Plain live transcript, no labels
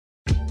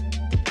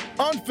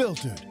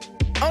unfiltered,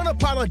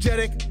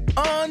 unapologetic,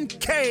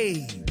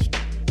 uncaged.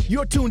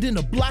 You're tuned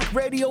into Black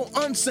Radio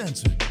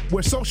Uncensored,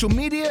 where social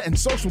media and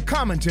social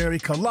commentary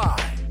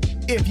collide.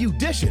 If you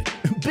dish it,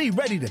 be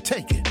ready to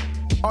take it.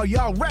 Are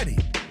y'all ready?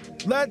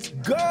 Let's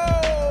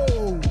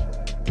go!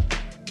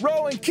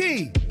 Ro and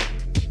Key,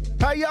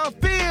 how y'all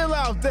feel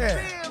out there?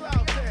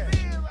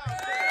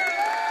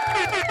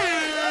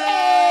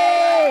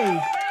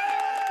 Hey!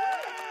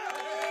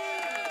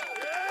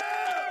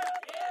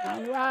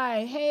 All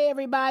right. Hey,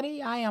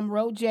 everybody. I am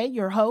Ro J,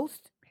 your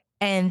host.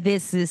 And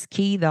this is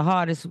Key, the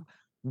hardest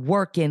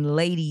working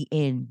lady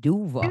in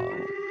Duval.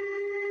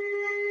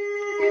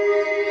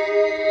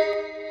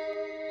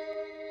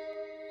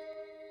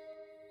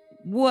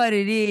 What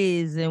it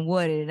is and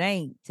what it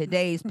ain't.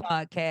 Today's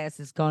podcast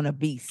is going to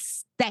be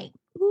stank.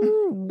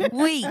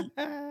 Ooh-wee.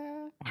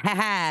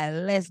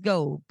 Let's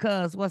go.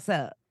 Cuz, what's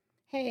up?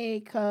 Hey,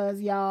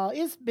 cuz, y'all.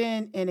 It's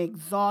been an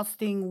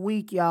exhausting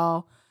week,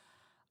 y'all.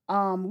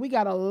 We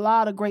got a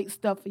lot of great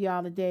stuff for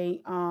y'all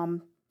today.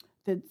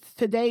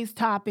 Today's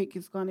topic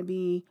is going to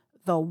be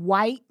the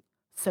white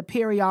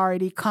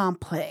superiority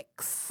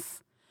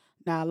complex.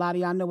 Now, a lot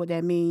of y'all know what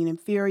that means.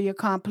 Inferior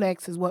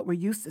complex is what we're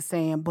used to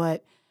saying,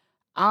 but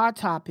our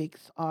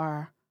topics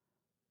are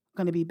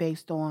going to be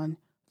based on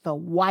the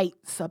white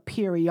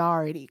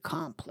superiority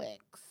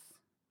complex.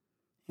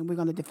 And we're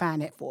going to define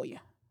that for you.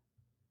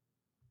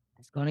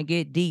 It's going to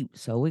get deep,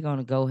 so we're going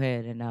to go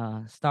ahead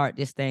and start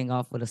this thing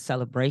off with a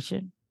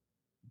celebration.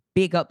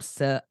 Big ups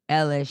to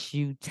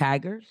LSU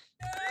Tigers.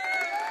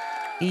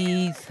 Let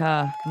me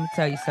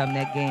tell you something,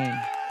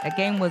 that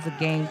game was a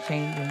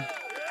game-changing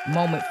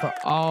moment for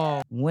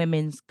all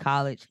women's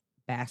college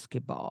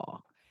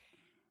basketball.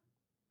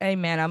 Hey,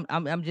 man,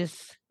 I'm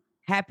just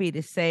happy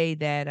to say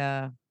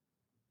that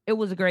it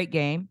was a great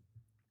game.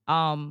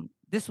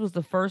 This was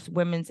the first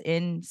women's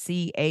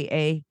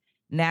NCAA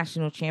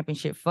national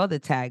championship for the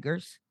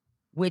Tigers,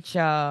 which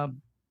was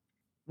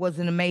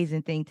an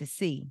amazing thing to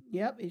see.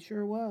 Yep, it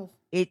sure was.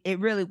 It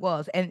really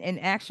was. And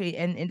actually,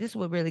 and this is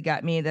what really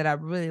got me that I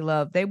really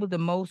love. They were the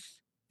most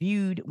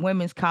viewed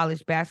women's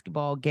college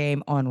basketball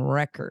game on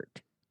record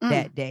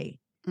that day.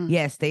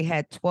 Yes, they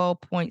had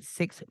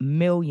 12.6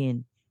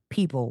 million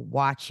people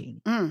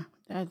watching.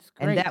 That's great.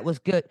 And that was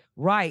good.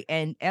 Right.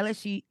 And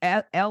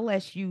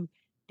LSU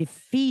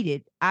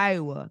defeated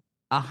Iowa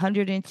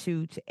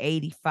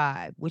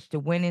 102-85, which the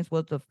winnings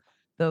was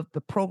the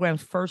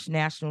program's first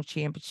national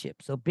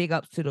championship. So big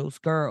ups to those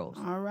girls.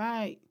 All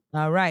right.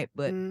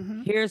 But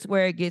here's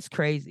where it gets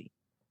crazy.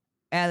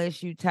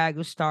 LSU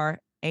Tigers star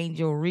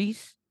Angel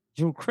Reese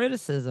drew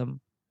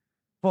criticism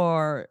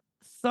for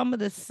some of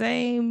the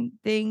same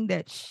thing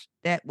that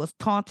was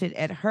taunted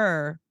at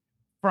her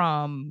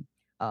from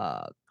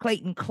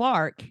Clayton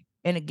Clark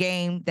in a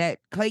game that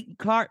Clayton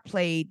Clark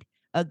played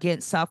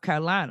against South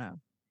Carolina.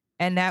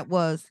 And that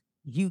was,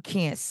 "You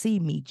can't see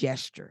me"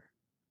 gesture.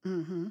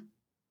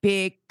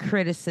 Big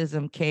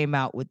criticism came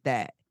out with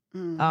that.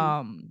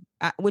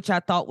 Which I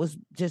thought was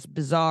just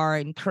bizarre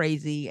and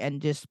crazy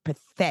and just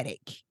pathetic.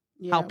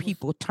 Yeah, how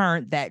people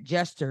turned that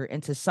gesture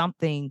into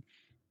something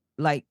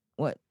like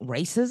what,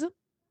 racism?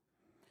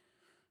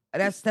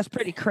 That's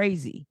pretty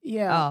crazy.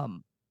 Yeah.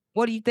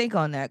 What do you think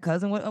on that,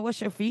 cousin?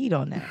 What's your feed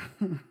on that?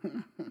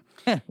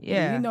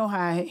 Yeah. You know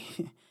how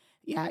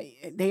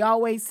they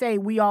always say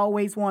we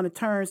always want to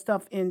turn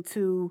stuff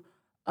into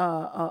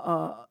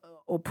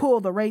or pull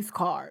the race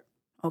card,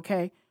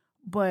 okay?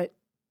 But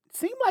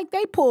seemed like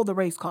they pulled the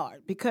race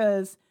card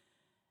because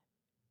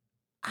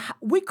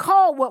we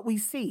call what we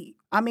see.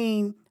 I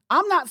mean,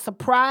 I'm not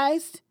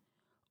surprised,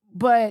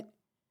 but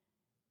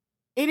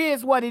it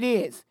is what it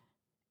is.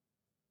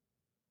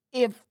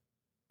 If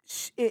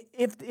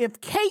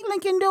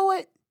Caitlin can do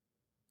it,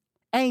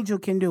 Angel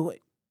can do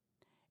it.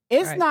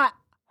 It's not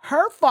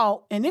her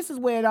fault, and this is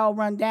where it all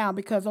run down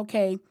because,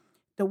 okay,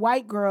 the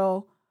white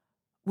girl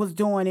was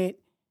doing it,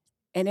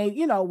 and they,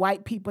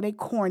 white people, they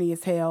corny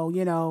as hell,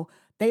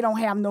 They don't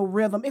have no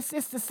rhythm. It's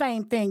the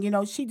same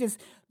thing, She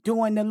just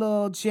doing the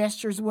little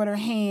gestures with her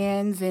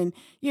hands, and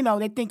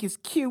they think it's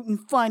cute and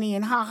funny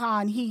and ha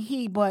ha and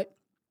he. But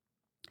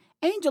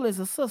Angel is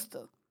a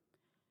sister.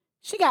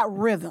 She got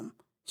rhythm.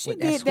 She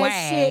did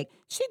that shit.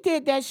 She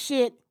did that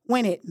shit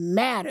when it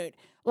mattered.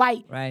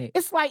 Like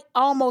It's like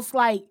almost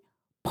like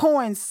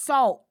pouring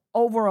salt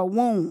over a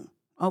wound.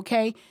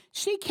 Okay,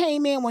 she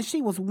came in when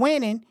she was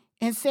winning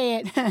and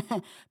said,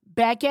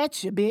 "Back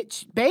at you,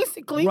 bitch."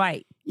 Basically,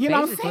 right. You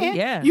know what I'm saying?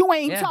 Yeah. You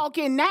ain't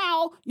talking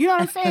now. You know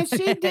what I'm saying?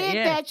 She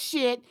did that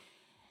shit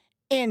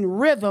in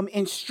rhythm,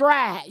 in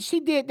stride. She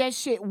did that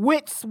shit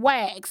with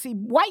swag. See,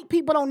 white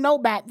people don't know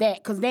about that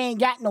because they ain't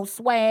got no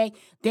swag.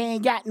 They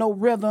ain't got no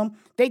rhythm.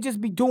 They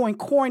just be doing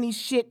corny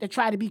shit to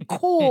try to be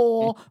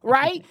cool,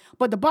 right?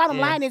 But the bottom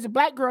line is a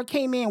black girl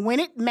came in when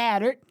it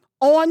mattered,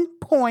 on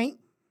point.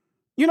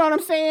 You know what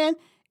I'm saying?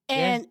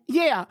 And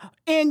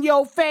in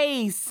your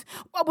face.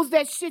 What was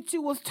that shit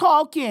you was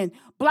talking?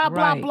 Blah,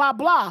 blah, blah,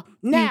 blah.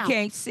 Now, you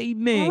can't see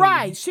me.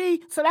 Right. So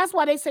that's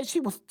why they said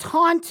she was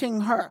taunting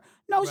her.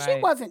 No, she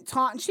wasn't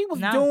taunting. She was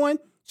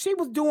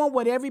doing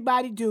what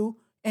everybody do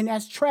And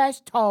that's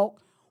trash talk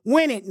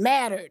when it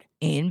mattered.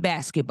 In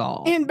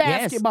basketball.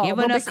 Yes,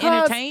 giving us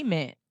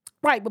entertainment.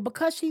 Right, but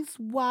because she's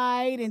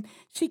white and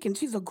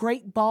she's a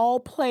great ball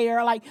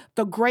player, like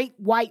the great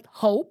white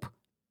hope.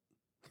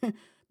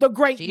 The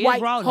great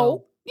white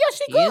hope. Yeah,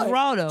 she good. Is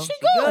raw, though. She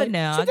good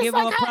now. She just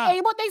like how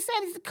what they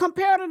said is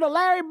compared to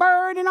Larry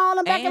Bird and all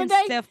them back in the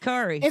day. Steph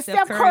Curry. And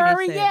Steph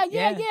Curry.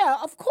 Yeah.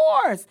 Of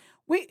course.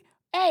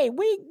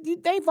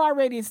 They've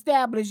already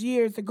established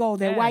years ago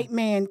that white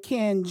man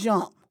can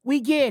jump.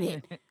 We get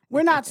it.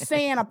 We're not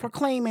saying or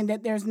proclaiming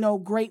that there's no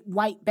great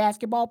white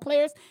basketball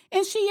players,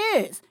 and she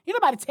is. Ain't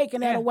nobody taking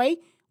that away.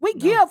 We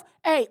give,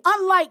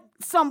 unlike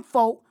some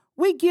folk,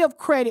 we give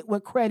credit where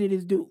credit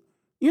is due.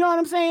 You know what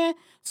I'm saying?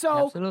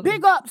 So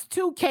big ups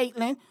to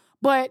Caitlyn.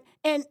 But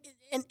and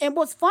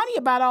what's funny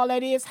about all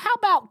that is, how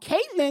about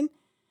Caitlyn?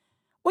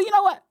 Well, you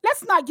know what?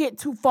 Let's not get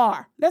too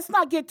far.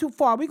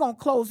 We're gonna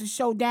close the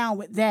show down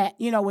with that.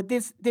 With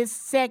this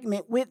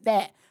segment with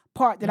that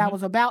part that I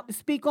was about to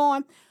speak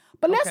on.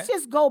 But let's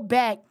just go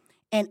back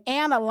and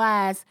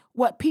analyze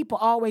what people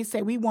always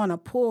say. We want to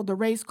pull the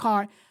race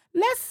card.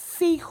 Let's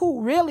see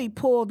who really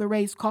pulled the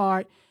race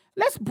card.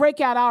 Let's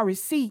break out our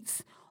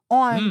receipts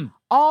on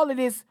all of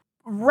this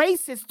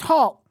racist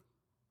talk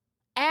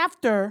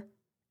after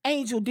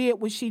Angel did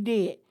what she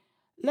did.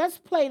 Let's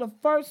play the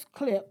first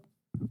clip,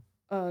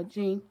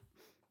 Gene.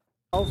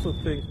 I also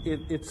think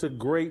it's a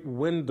great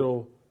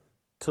window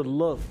to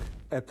look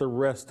at the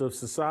rest of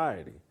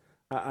society.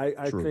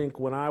 I think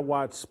when I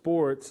watch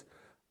sports,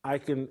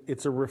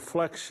 it's a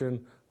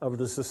reflection of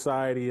the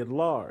society at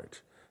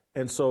large.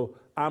 And so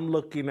I'm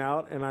looking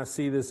out and I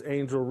see this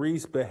Angel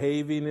Reese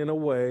behaving in a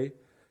way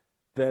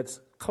that's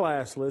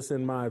classless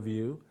in my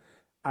view.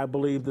 I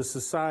believe the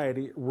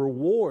society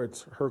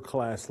rewards her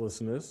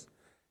classlessness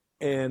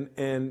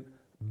and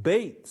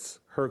baits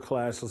her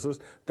classlessness.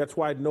 That's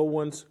why no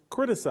one's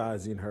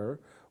criticizing her.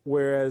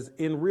 Whereas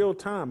in real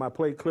time, I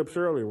played clips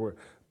earlier where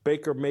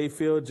Baker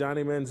Mayfield,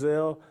 Johnny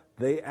Manziel,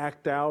 they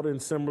act out in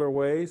similar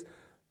ways.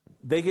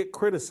 They get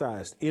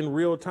criticized in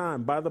real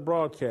time by the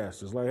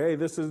broadcasters. Like, hey,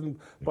 this isn't,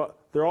 but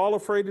they're all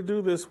afraid to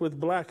do this with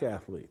black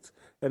athletes.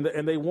 And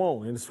they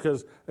won't. And it's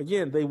because,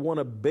 again, they want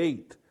to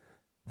bait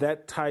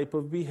that type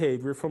of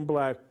behavior from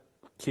black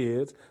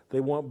kids. They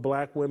want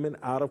black women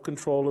out of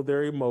control of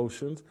their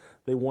emotions.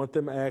 They want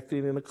them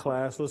acting in a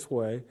classless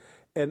way.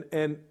 And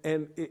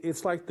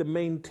it's like the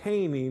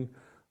maintaining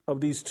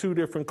of these two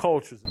different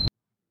cultures.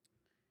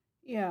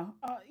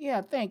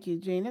 Yeah, thank you,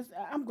 Gene.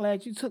 I'm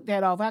glad you took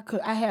that off.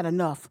 I had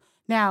enough.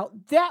 Now,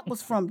 that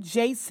was from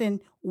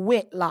Jason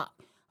Whitlock,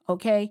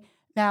 okay?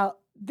 Now,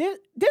 this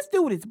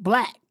dude is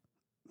black,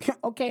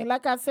 okay?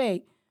 Like I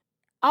say,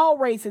 all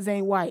races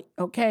ain't white,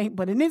 okay?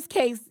 But in this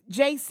case,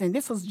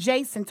 this was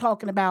Jason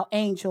talking about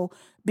Angel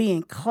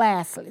being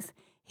classless.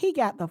 He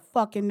got the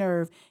fucking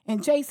nerve.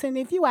 And Jason,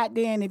 if you out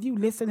there and if you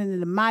listening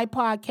to my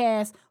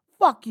podcast,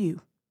 fuck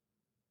you.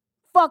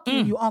 Fuck you,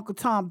 you Uncle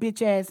Tom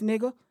bitch-ass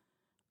nigga.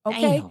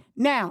 Okay? Damn.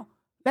 Now,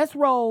 let's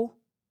roll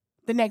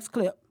the next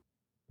clip.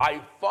 I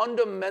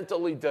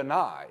fundamentally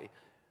deny,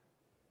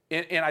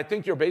 and I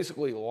think you're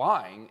basically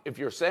lying if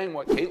you're saying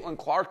what Caitlin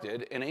Clark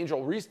did and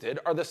Angel Reese did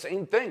are the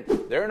same thing.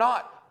 They're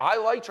not. I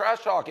like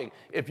trash talking.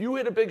 If you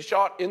hit a big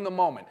shot in the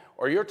moment,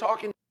 or you're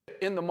talking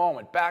in the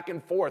moment, back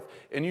and forth,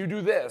 and you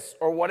do this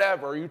or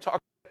whatever, you talk,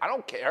 I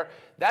don't care.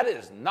 That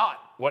is not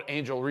what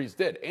Angel Reese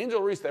did.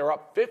 Angel Reese, they were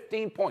up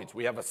 15 points.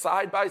 We have a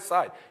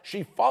side-by-side.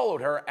 She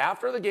followed her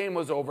after the game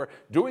was over,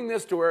 doing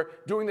this to her,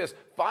 doing this.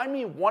 Find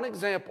me one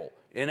example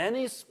in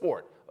any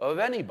sport of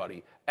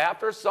anybody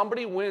after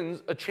somebody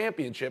wins a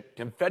championship,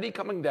 confetti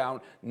coming down,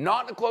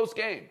 not in a close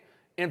game,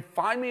 and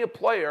find me a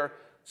player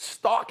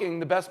stalking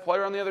the best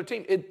player on the other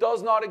team. It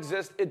does not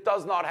exist. It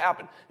does not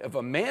happen. If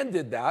a man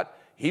did that,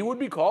 he would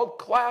be called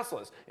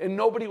classless, and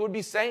nobody would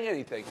be saying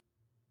anything.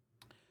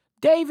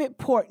 David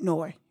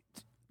Portnoy.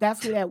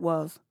 That's who that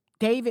was.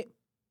 David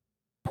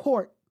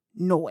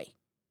Portnoy.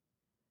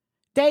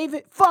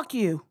 David, fuck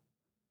you.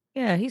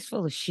 Yeah, he's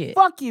full of shit.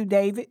 Fuck you,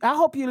 David. I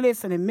hope you're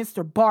listening,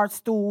 Mr.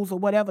 Barstools or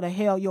whatever the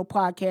hell your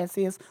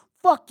podcast is.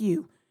 Fuck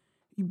you,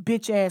 you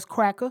bitch-ass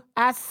cracker.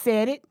 I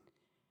said it.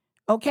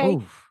 Okay?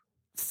 Oof.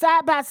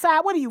 Side by side,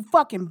 what are you,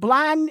 fucking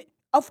blind?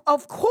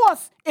 Of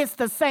course it's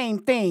the same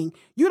thing.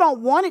 You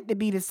don't want it to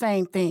be the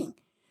same thing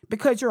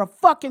because you're a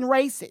fucking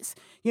racist.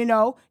 You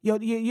know, your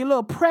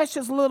little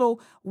precious little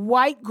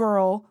white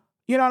girl,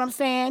 you know what I'm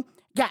saying,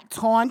 got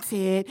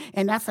taunted,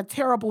 and that's a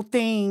terrible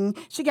thing.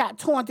 She got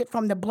taunted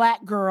from the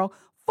black girl.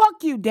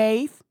 Fuck you,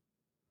 Dave.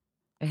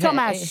 Talking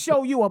about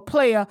show you a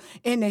player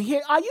in the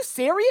hit. Are you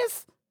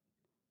serious?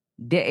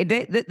 They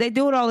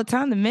do it all the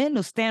time. The men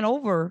will stand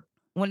over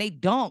when they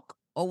dunk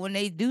or when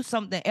they do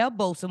something,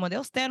 elbow someone.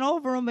 They'll stand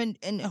over them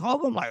and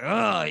hug them like,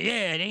 oh,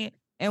 yeah,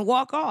 and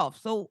walk off.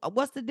 So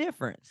what's the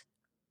difference?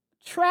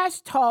 Trash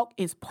talk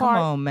is part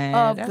of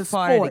the part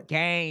sport. Of the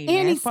game.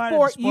 Any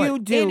sport you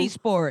do. Any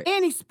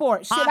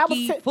sport.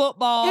 Hockey,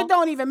 football. It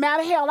don't even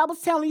matter. Hell, I was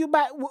telling you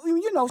about,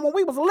 you know, when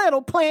we was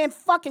little playing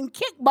fucking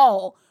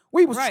kickball,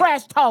 we was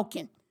trash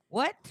talking.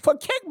 What? For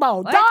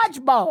kickball,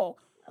 dodgeball.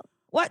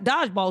 What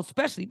dodgeball,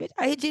 especially, bitch?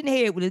 I hit you in the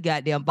head with this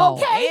goddamn ball,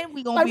 okay, and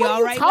we gonna like, be what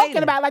all are right you talking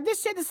later. about? Like,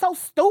 this shit is so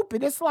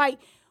stupid. It's like,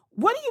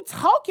 what are you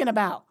talking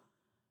about?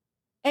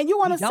 And you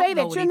want to say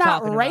that you're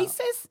not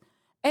racist?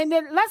 And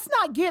then let's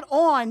not get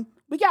on.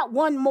 We got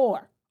one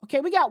more. Okay,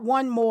 we got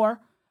one more.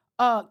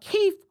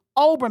 Keith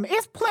Olbermann.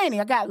 It's plenty.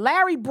 I got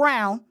Larry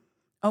Brown.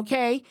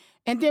 Okay,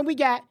 and then we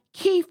got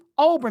Keith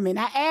Olbermann.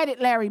 I added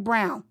Larry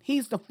Brown.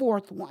 He's the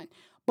fourth one.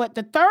 But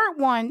the third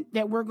one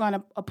that we're going to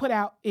put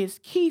out is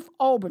Keith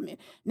Olbermann.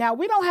 Now,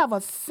 we don't have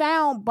a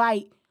sound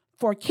bite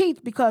for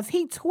Keith because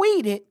he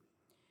tweeted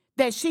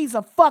that she's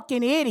a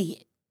fucking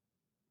idiot.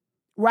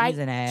 Right? He's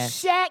an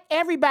ass. Shaq,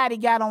 everybody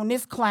got on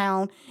this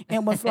clown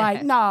and was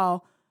like,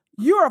 no,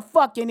 you're a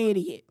fucking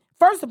idiot.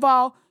 First of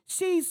all,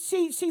 she's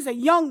a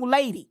young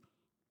lady.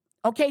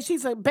 Okay?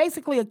 She's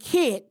basically a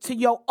kid to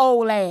your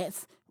old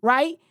ass.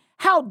 Right?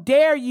 How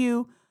dare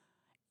you?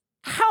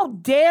 How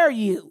dare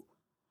you?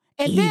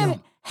 And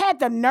then had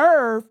the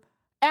nerve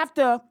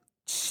after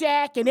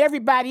Shaq and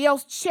everybody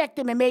else checked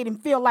him and made him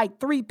feel like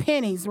 3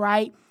 pennies,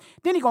 right?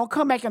 Then he gonna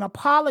come back and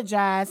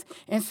apologize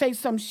and say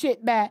some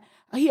shit back.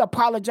 He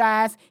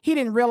apologized. He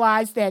didn't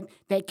realize that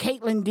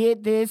Caitlyn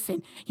did this,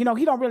 and he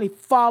don't really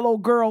follow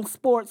girl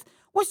sports.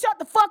 Well, shut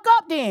the fuck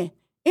up then.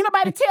 Ain't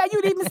nobody tell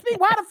you to even speak.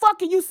 Why the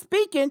fuck are you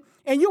speaking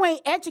and you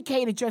ain't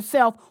educated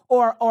yourself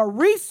or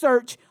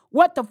research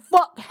what the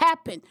fuck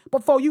happened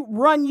before you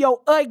run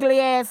your ugly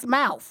ass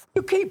mouth?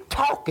 You keep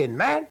talking,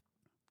 man.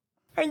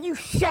 And you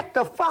shut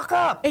the fuck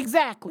up.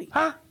 Exactly.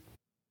 Huh?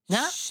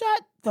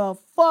 Shut the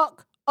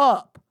fuck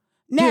up.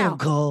 Now,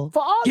 for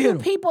all you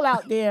people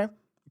out there,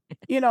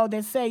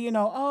 that say,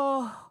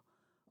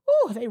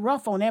 they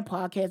rough on that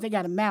podcast. They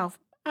got a mouth.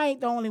 I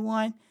ain't the only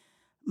one.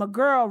 My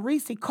girl,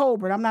 Reese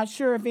Colbert. I'm not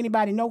sure if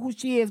anybody know who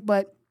she is,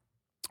 but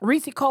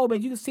Reese Colbert,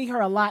 you can see her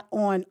a lot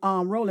on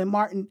Roland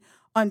Martin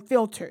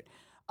Unfiltered.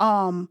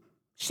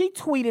 She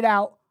tweeted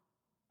out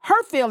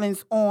her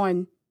feelings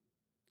on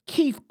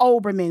Keith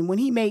Olbermann when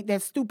he made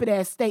that stupid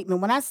ass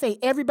statement. When I say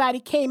everybody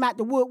came out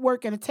the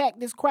woodwork and attacked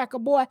this cracker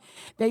boy,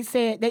 they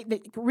said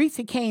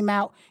Reese came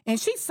out and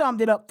she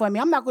summed it up for me.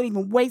 I'm not going to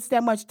even waste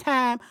that much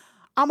time.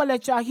 I'm going to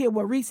let y'all hear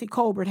what Reese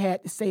Colbert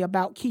had to say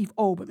about Keith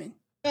Olbermann.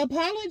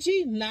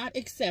 Apology not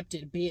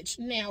accepted, bitch.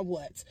 Now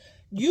what?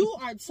 You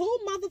are too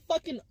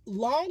motherfucking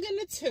long in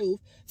the tooth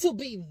to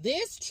be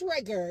this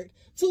triggered,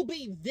 to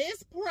be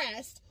this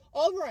pressed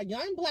over a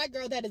young black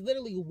girl that is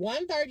literally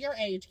 1/3 your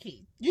age,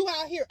 Keith. You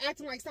out here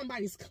acting like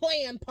somebody's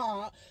clan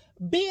paw,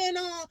 being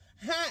all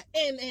hot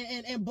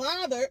and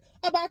bothered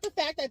about the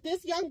fact that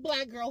this young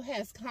black girl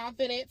has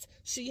confidence,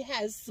 she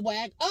has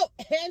swag,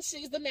 and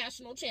she's the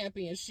national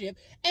championship,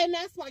 and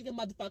that's why your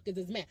motherfuckers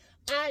is mad.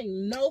 I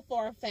know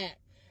for a fact,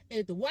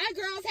 if the white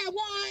girls had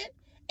won,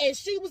 and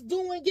she was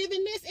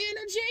giving this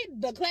energy,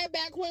 the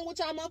clapback queen, which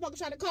y'all motherfuckers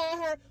trying to call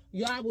her,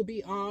 y'all will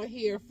be all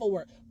here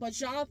for it. But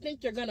y'all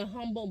think you're gonna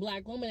humble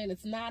black women, and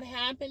it's not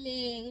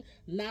happening.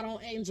 Not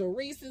on Angel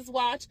Reese's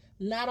watch,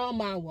 not on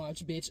my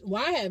watch, bitch.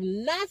 Well, I have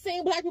not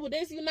seen black people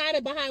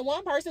disunited behind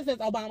one person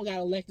since Obama got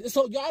elected.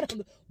 So y'all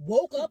done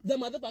woke up the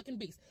motherfucking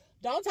beast.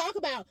 Don't talk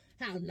about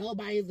how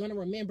nobody's gonna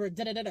remember,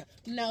 da-da-da-da.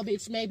 No,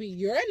 bitch, maybe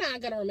you're not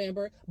gonna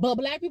remember, but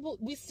black people,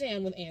 we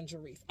stand with Angel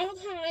Reese.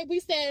 Okay, we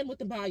stand with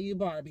the Bayou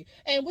Barbie.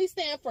 And we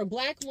stand for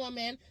black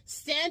women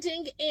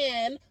standing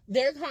in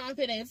their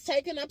confidence,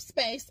 taking up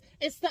space,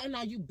 and stunting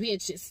on you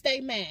bitches. Stay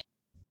mad.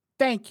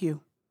 Thank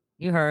you.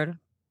 You heard her.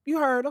 You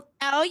heard her.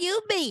 Oh, you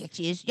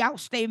bitches, y'all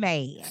stay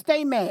mad.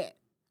 Stay mad.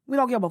 We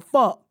don't give a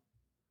fuck.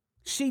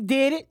 She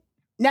did it.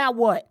 Now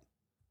what?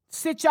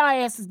 Sit your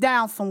asses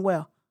down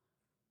somewhere.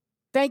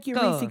 Thank you,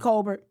 Reese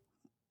Colbert.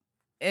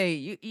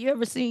 Hey, you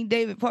ever seen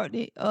David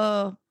Partney,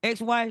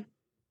 ex-wife?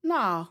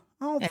 Nah,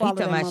 I don't follow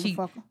that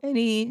motherfucker. And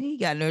he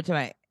got nerve to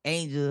my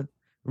Angel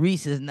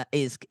Reese is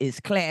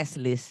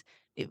classless.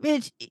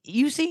 Bitch,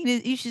 you seen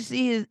this? You should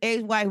see his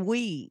ex-wife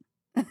weed.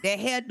 That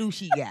hairdo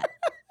she got.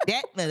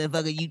 That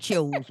motherfucker you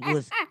chose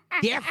was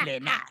definitely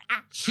not.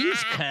 She's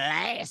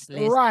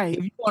classless. Right.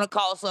 If you want to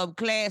call something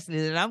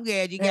classless, and I'm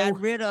glad you got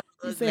rid of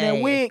her. You say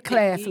that wig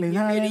classless,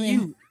 huh?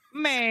 You.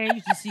 Man,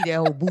 you should see that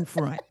whole boo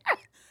front.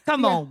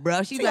 Come on,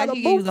 bro. She like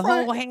she gave the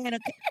whole hand.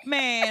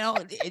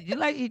 Man, you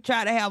like she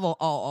try to have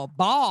a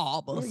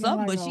bob or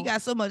something, but she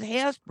got so much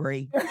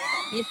hairspray.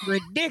 It's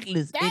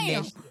ridiculous.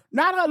 Damn.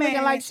 Not her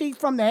looking like she's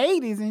from the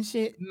 80s and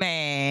shit.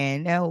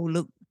 Man, that whole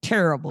look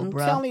terrible,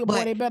 bro. I'm telling you,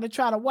 boy, they better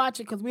try to watch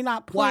it because we're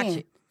not playing. Watch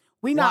it.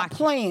 We not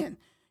playing.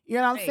 You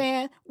know what I'm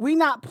saying? We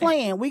not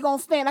playing. We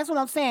gonna stand. That's what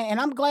I'm saying. And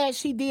I'm glad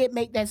she did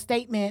make that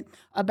statement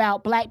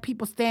about black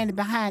people standing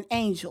behind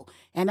Angel.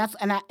 And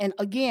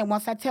again,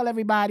 once I tell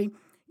everybody,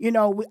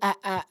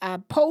 I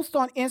post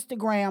on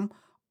Instagram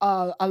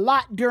a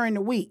lot during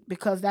the week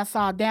because that's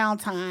our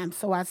downtime.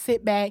 So I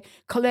sit back,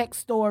 collect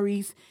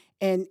stories,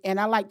 and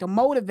I like to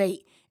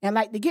motivate and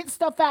like to get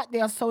stuff out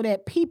there so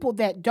that people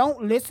that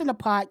don't listen to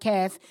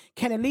podcasts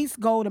can at least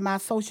go to my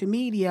social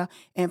media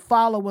and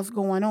follow what's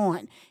going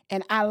on.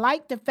 And I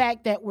like the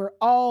fact that we're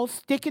all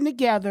sticking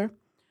together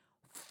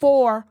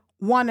for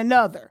one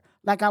another.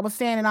 like I was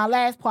saying in our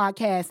last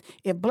podcast,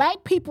 if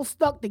black people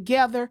stuck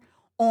together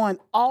on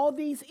all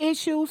these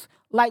issues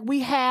like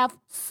we have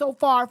so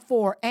far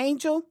for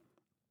Angel,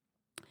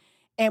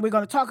 and we're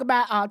going to talk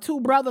about our two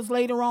brothers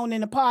later on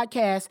in the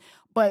podcast,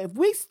 but if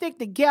we stick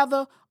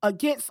together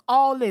against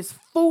all this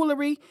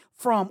foolery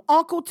from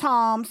Uncle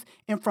Tom's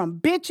and from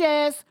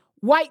bitch-ass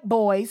white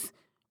boys,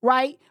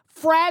 right?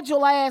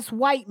 Fragile-ass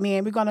white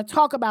men, we're going to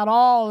talk about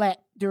all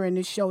that during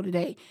this show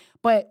today.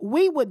 But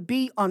we would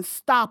be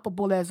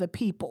unstoppable as a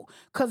people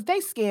because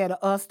they scared of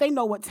us. They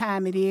know what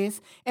time it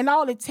is. And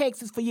all it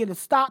takes is for you to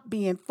stop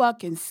being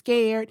fucking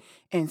scared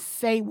and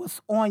say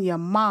what's on your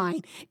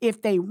mind.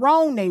 If they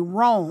wrong, they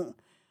wrong.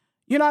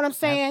 You know what I'm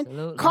saying?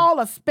 Absolutely. Call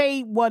a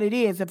spade what it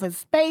is. If a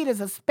spade is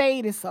a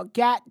spade, it's a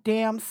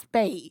goddamn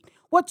spade.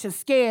 What you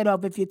scared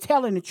of if you're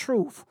telling the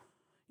truth?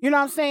 You know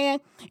what I'm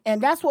saying?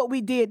 And that's what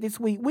we did this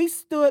week. We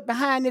stood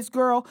behind this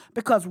girl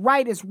because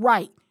right is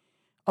right.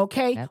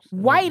 Okay?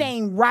 Absolutely. White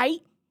ain't right.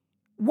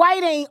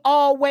 White ain't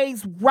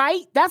always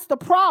right. That's the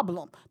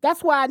problem.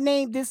 That's why I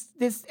named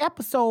this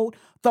episode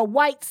The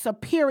White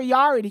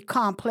Superiority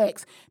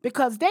Complex,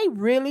 because they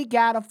really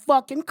got a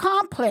fucking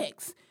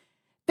complex.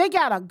 They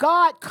got a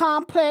God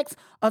complex,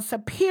 a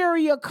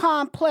superior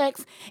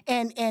complex,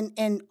 and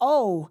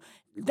oh,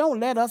 don't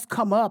let us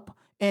come up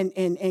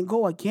and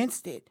go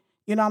against it.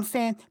 You know what I'm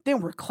saying? Then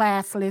we're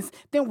classless,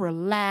 then we're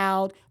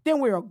loud, then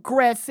we're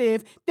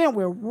aggressive, then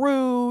we're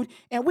rude,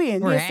 and we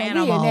in We're this and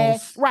we in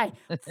that. Right.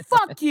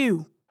 Fuck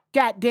you,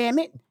 goddamn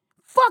it.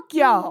 Fuck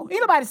y'all.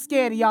 Ain't nobody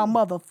scared of y'all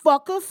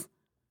motherfuckers.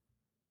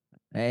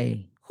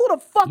 Hey. Who the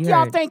fuck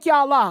y'all heard. think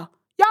y'all are?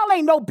 Y'all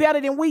ain't no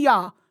better than we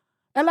are.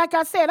 And like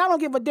I said, I don't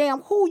give a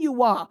damn who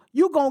you are.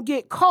 You gonna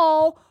get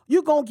called.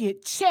 You gonna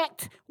get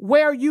checked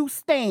where you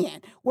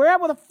stand.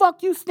 Wherever the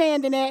fuck you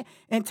standing at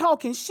and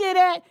talking shit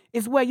at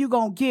is where you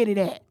gonna get it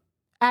at.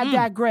 I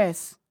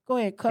digress. Go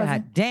ahead, cousin.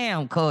 God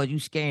damn, cuz you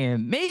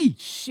scaring me.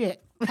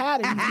 Shit.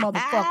 Tired of these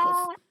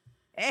motherfuckers.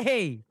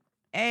 Hey,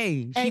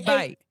 she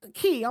bite.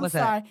 Key, I'm What's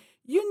sorry. that?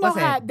 You know What's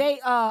how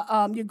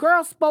that? your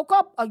girl spoke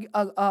up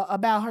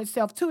about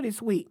herself too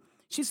this week.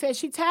 She said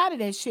she tired of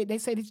that shit. They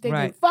said they've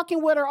been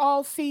fucking with her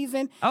all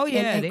season. Oh,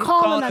 yeah. And They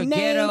calling called her names.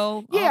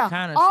 ghetto, Yeah, all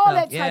kind of all stuff.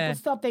 that type Yeah. of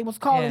stuff they was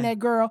calling that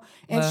girl.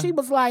 And Well. she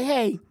was like,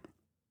 hey,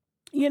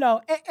 you know,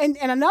 and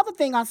another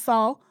thing I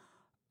saw,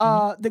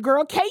 the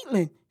girl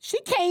Caitlyn, she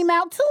came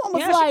out too and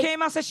was like, she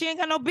came out and said she ain't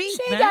got no beef.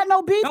 She ain't got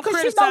no beef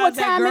because she know what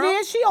time it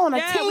is. She on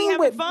a team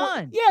we having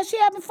fun. Yeah, she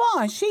having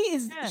fun.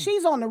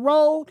 She's on the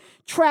road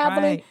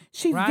traveling. Right,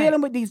 She's right.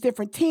 dealing with these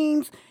different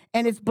teams,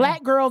 and it's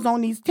black girls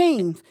on these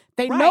teams.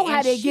 They know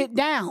how they get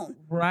down.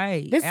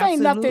 Right. This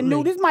ain't nothing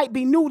new. This might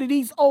be new to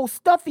these old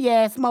stuffy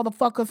ass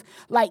motherfuckers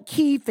like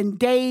Keith and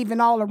Dave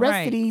and all the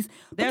rest of these.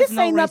 But this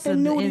ain't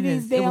nothing new to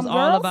these damn girls. It was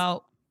all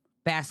about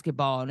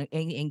basketball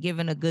and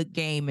giving a good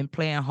game and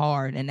playing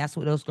hard, and that's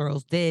what those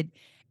girls did.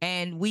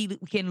 And we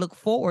can look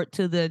forward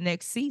to the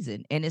next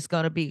season, and it's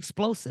going to be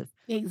explosive.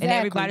 Exactly. And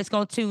everybody's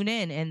going to tune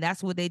in, and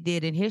that's what they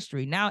did in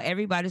history. Now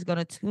everybody's going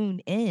to tune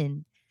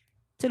in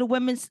to the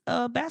women's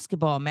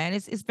basketball, man.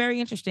 It's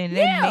very interesting.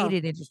 They made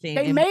it interesting.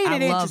 They made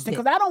it interesting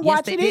because I don't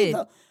watch it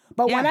either.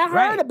 But when I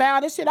heard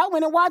about it, I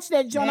went and watched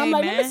that joint. I'm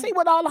like, let me see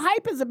what all the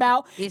hype is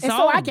about.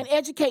 So I can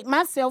educate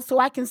myself so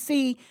I can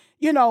see,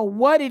 you know,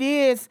 what it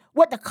is,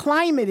 what the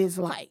climate is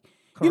like.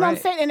 Correct. You know what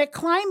I'm saying? And the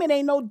climate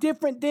ain't no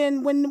different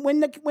than when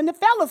the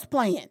fellas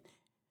playing.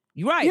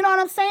 You're right. You know what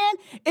I'm saying?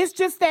 It's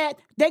just that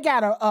they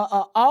got a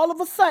all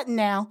of a sudden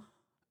now,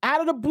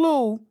 out of the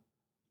blue,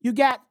 you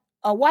got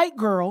a white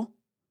girl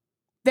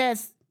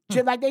that's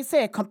just like they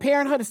said,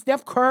 comparing her to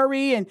Steph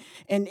Curry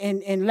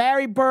and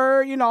Larry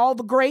Bird, you know, all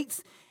the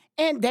greats.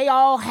 And they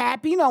all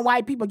happy. You know,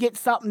 white people get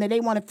something that they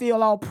want to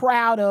feel all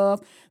proud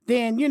of.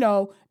 Then, you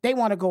know, they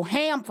want to go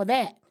ham for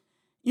that.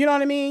 You know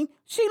what I mean?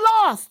 She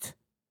lost.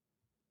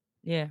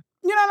 Yeah.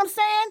 You know what I'm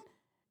saying?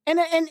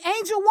 And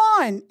Angel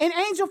won. And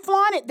Angel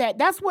flaunted that.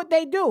 That's what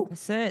they do.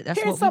 That's it.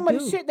 Here's some of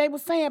the shit they were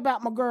saying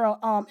about my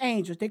girl,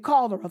 Angel. They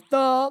called her a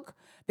thug.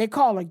 They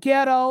call her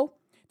ghetto.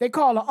 They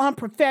call her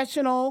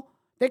unprofessional.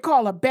 They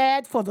call her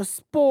bad for the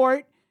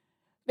sport.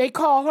 They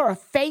call her a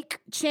fake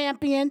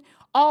champion.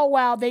 All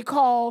while they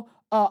call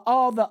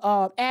all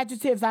the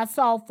adjectives I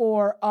saw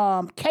for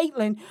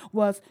Caitlyn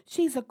was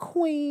she's a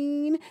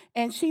queen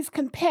and she's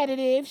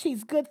competitive.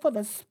 She's good for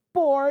the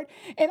sport.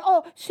 And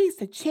she's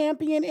the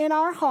champion in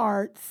our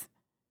hearts.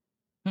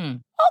 Okay.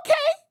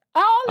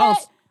 All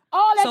that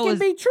can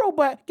be true.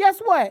 But guess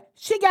what?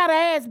 She got her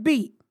ass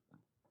beat.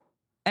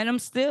 And I'm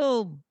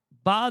still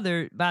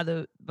bothered by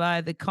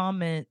the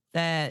comment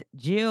that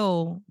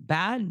Jill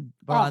Biden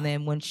brought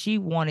in when she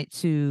wanted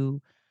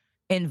to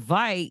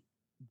invite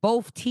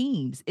both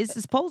teams. It's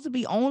supposed to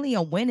be only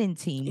a winning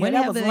team. Yeah, when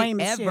that have was lame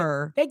as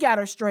shit. They got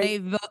her straight.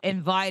 They've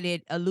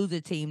invited a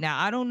loser team.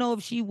 Now, I don't know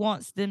if she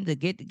wants them to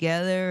get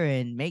together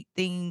and make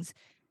things.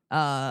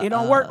 It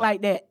don't work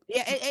like that.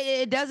 Yeah,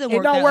 it doesn't work.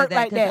 It don't work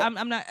like that.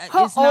 I'm not.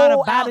 Her it's not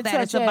old about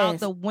that. It's about ass.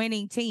 the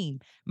winning team.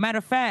 Matter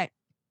of fact,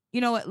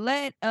 you know what?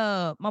 Let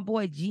my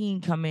boy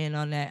Gene come in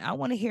on that. I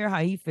want to hear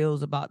how he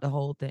feels about the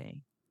whole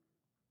thing.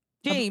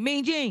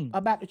 Mean Gene.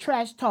 About the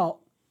trash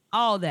talk.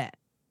 All that.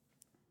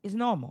 It's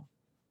normal.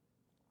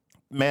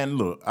 Man,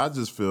 look, I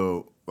just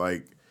feel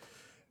like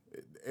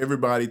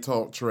everybody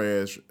talk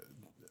trash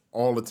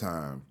all the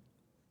time.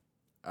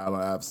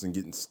 Allen Iverson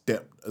getting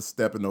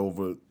stepping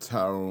over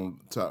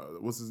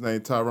what's his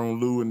name? Tyrone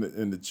Lue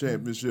in the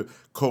championship.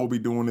 Kobe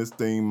doing his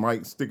thing.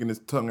 Mike sticking his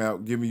tongue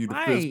out, giving you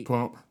the fist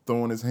pump,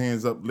 throwing his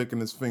hands up, licking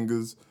his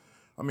fingers.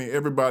 I mean,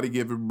 everybody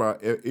give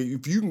everybody.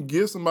 If you can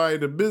give somebody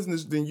the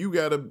business, then you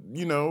gotta,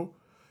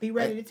 be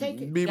ready to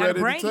take it. Be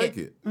ready to take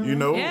it.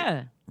 Mm-hmm.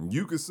 Yeah.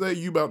 You could say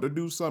you about to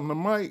do something to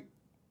Mike,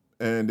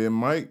 and then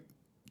Mike,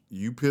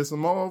 you piss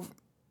him off.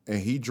 And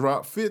he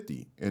dropped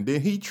 50, and then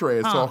he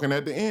trash talking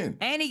at the end.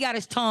 And he got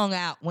his tongue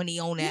out when he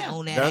on that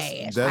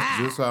ass. That's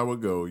just how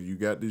it go. You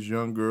got this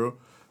young girl,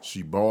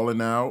 she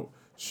balling out,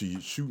 she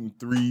shooting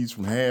threes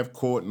from half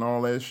court and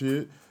all that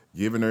shit,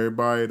 giving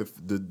everybody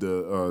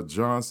the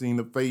John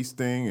Cena face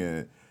thing,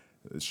 and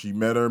she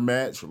met her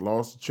match,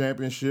 lost the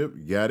championship,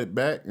 got it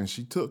back, and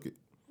she took it.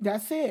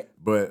 That's it.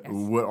 But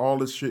what all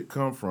this shit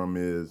come from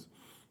is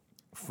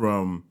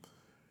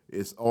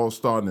it's all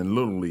starting in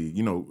Little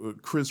League.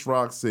 Chris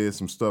Rock said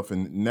some stuff,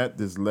 and not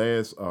this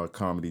last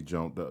comedy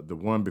joint, the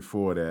one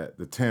before that,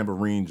 the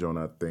Tambourine joint,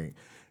 I think.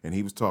 And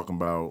he was talking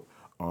about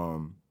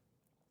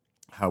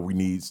how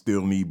we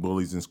still need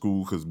bullies in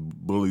school because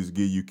bullies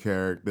give you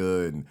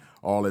character and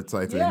all that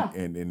type of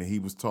thing. And he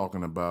was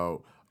talking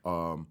about,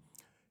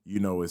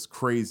 it's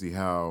crazy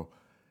how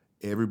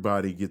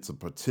everybody gets a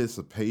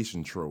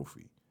participation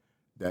trophy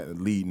that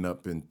leading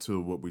up into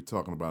what we're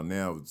talking about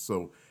now.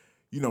 So,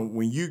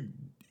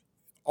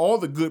 all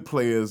the good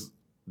players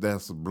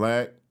that's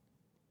black,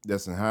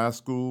 that's in high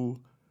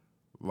school,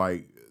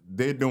 like,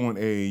 they're doing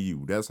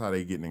AAU. That's how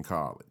they getting in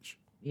college.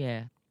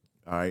 Yeah.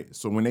 All right?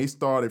 So when they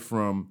started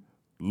from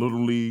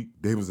Little League,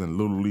 they was in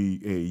Little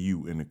League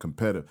AAU in the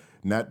competitive,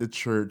 not the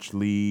church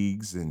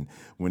leagues. And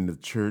when the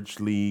church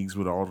leagues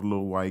with all the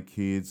little white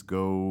kids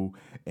go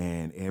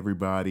and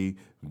everybody,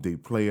 they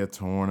play a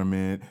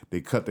tournament, they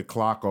cut the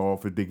clock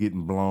off if they're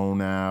getting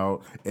blown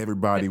out,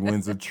 everybody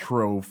wins a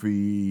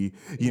trophy,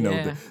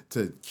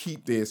 to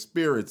keep their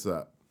spirits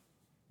up.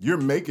 You're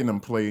making them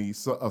play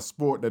a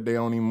sport that they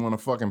don't even want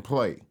to fucking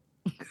play.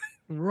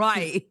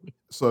 Right.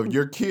 So if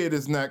your kid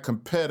is not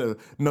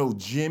competitive, no,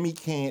 Jimmy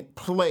can't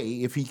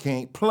play if he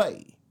can't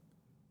play.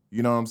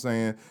 You know what I'm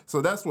saying?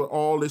 So that's what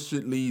all this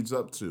shit leads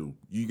up to.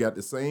 You got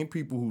the same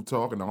people who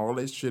talking all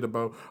this shit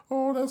about,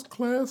 oh, that's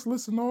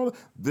classless and all that.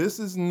 This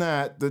is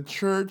not the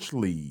church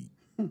league.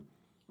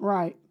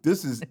 Right.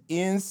 This is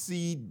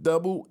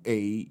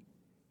NCAA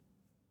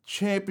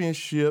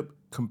championship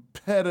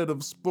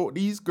competitive sport.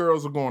 These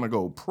girls are going to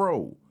go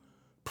pro.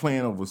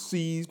 Playing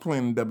overseas,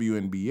 playing the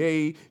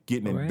WNBA,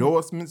 getting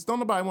endorsements. Don't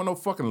nobody want no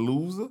fucking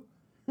loser.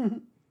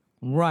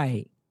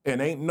 Right. And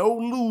ain't no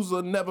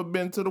loser never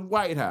been to the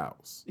White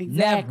House.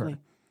 Exactly. Never.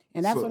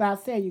 And that's what I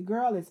said. Your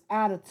girl is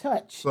out of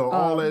touch. So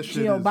all that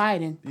shit Jill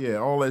Biden. Yeah,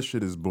 all that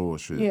shit is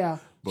bullshit. Yeah.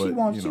 But, she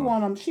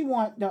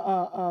want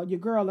your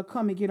girl to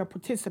come and get a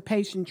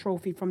participation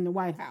trophy from the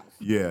White House.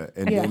 Yeah,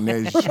 and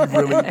then she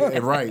really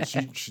right.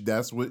 She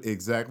that's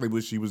exactly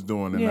what she was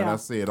doing, and then I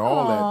said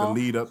all that to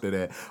lead up to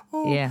that.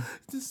 Oh, yeah.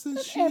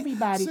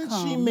 Everybody since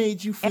she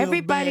made you feel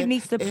everybody bad,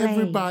 needs to play.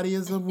 Everybody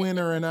is a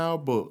winner in our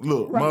book.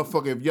 Look,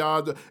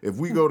 motherfucker, if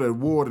we go to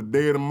war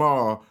today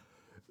tomorrow,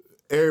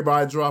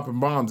 everybody dropping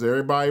bombs.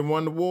 Everybody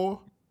won the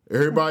war.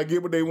 Everybody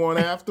get what they want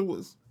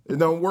afterwards. It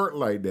don't work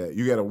like that.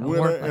 You got a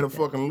winner and a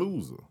fucking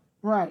loser.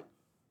 Right.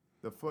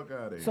 The fuck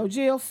out of here. So,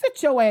 Jill,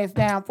 sit your ass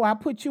down before I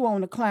put you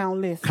on the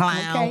clown list.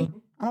 Clown. Okay?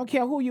 I don't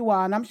care who you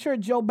are. And I'm sure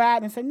Joe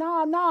Biden said,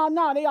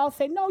 no. They all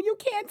say, no, you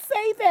can't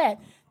say that.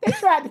 They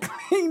tried to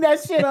clean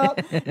that shit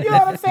up. You know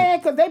what I'm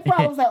saying? Because they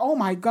probably was like, oh,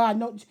 my God,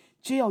 no,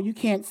 Jill, you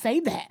can't say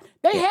that.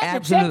 They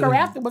had to check her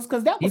afterwards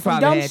because that was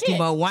some dumb shit. Too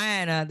much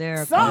wine out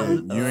there.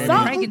 Something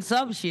drinking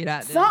some shit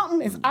out there.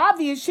 Something is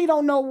obvious. She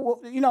don't know,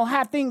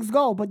 how things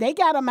go, but they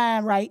got her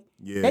mind right.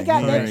 Yeah, they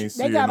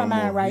got her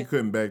mind right. He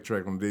couldn't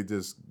backtrack them. They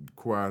just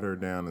quiet her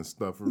down and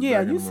stuff her.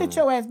 Yeah, you sit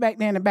your ass back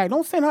there in the back.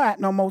 Don't send her out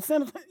no more.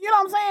 Send her, you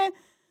know what I'm saying?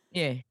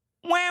 Yeah.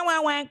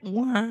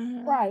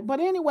 Wah. Right, but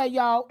anyway,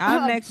 y'all.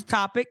 Our next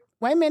topic.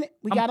 Wait a minute.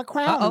 We got to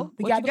crown him.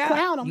 We got to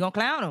crown him. You gonna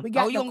clown him? We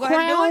got you the gonna go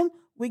ahead and do it?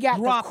 We got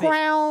Drop the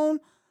crown.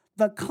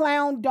 The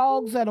clown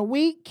dogs of the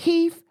week: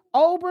 Keith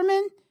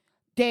Olbermann,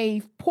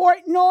 Dave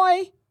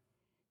Portnoy,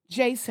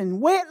 Jason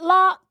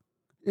Whitlock,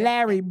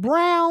 Larry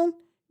Brown.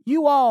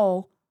 You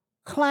all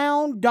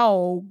clown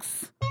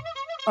dogs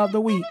of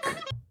the week.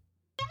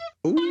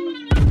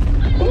 Ooh.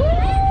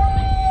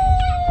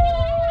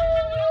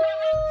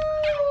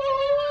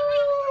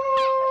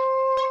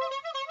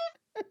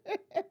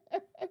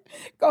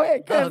 Go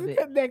ahead, cousin.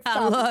 Next I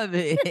topic. love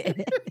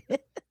it.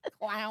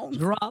 Clowns.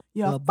 Drop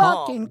you the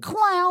fucking ball.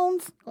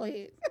 clowns. Go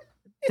ahead.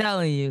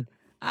 Telling you.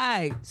 All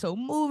right, so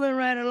moving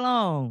right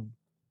along,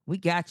 we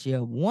got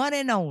your one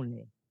and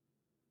only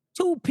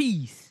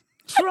two-piece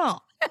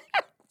Trump.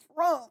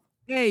 Trump.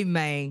 Hey,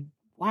 man.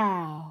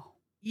 Wow.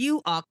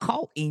 You are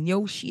caught in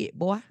your shit,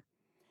 boy.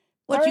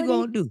 What you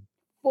gonna do?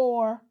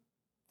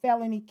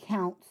 felony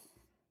counts.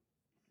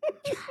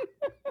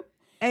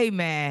 Hey,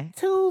 man.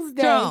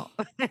 Tuesday. Trump.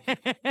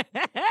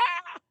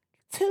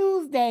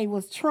 Tuesday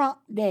was Trump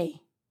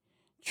Day.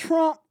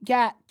 Trump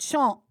got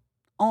chumped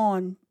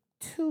on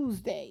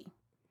Tuesday.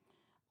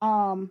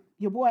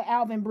 Your boy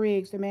Alvin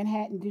Briggs, the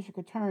Manhattan District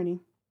Attorney,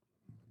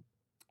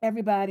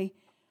 everybody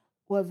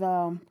was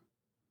on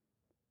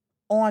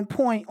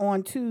point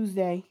on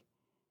Tuesday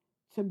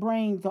to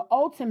bring the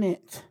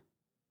ultimate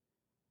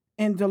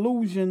in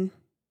delusion.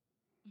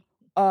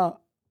 What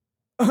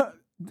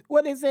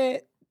is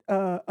it?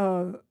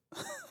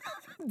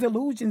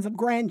 Delusions of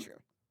grandeur.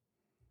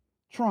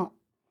 Trump.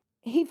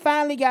 He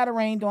finally got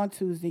arraigned on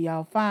Tuesday,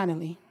 y'all.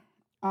 Finally.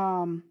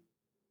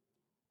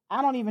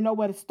 I don't even know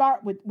where to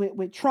start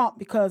with Trump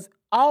because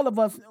all of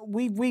us,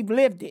 we've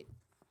lived it.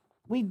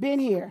 We've been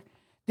here.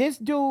 This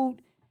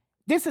dude,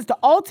 this is the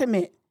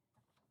ultimate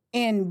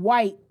in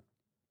white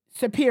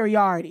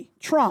superiority.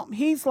 Trump,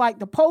 he's like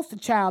the poster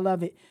child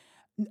of it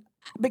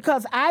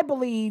because I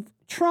believe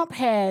Trump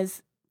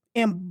has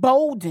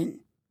emboldened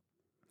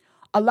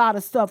a lot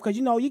of stuff because,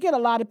 you get a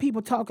lot of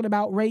people talking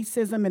about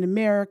racism in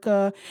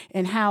America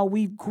and how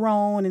we've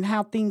grown and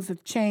how things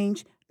have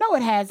changed. No,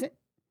 it hasn't.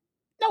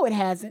 No, it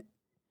hasn't.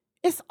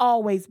 It's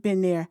always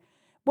been there.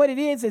 What it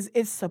is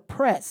it's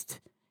suppressed.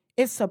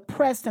 It's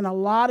suppressed in a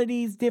lot of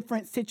these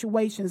different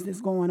situations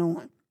that's going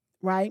on,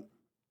 right?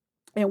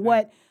 And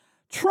what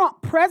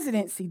Trump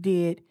presidency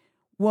did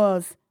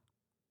was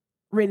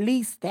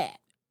release that,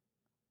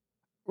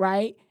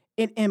 right?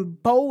 It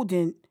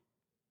emboldened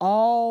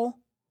all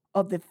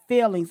of the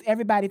feelings.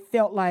 Everybody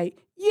felt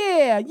like,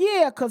 yeah,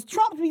 because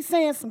Trump be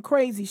saying some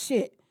crazy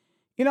shit.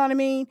 You know what I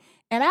mean?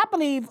 And I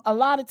believe a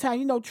lot of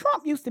times,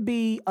 Trump used to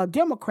be a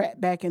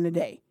Democrat back in the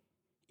day.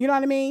 You know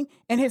what I mean?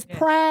 In his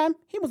prime,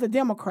 he was a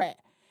Democrat.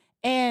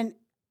 And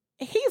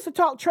he used to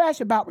talk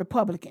trash about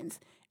Republicans.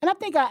 And I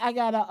think I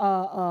got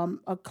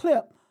a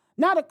clip,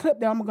 not a clip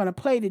that I'm going to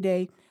play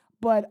today,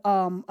 but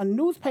a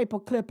newspaper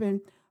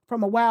clipping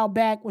from a while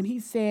back when he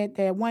said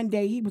that one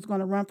day he was going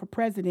to run for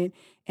president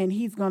and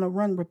he's going to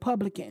run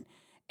Republican.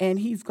 And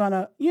he's going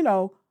to,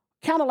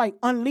 kind of like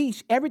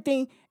unleash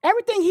everything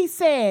he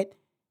said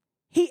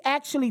he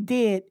actually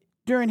did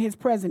during his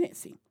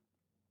presidency.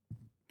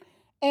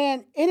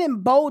 And it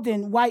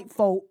emboldened white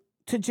folk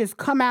to just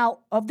come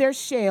out of their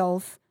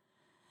shells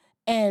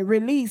and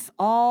release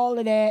all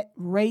of that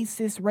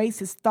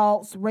racist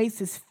thoughts,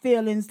 racist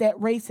feelings, that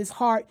racist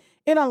heart.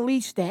 It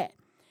unleashed that.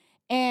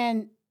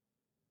 And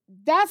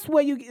that's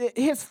where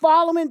his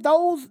following,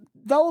 those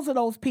are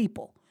those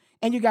people.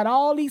 And you got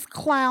all these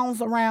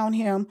clowns around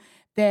him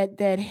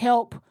that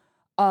help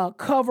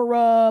cover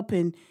up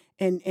and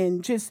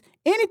just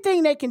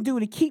anything they can do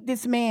to keep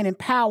this man in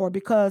power,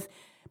 because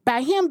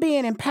by him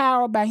being in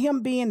power, by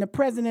him being the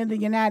president of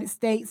the United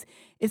States,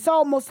 it's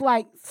almost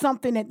like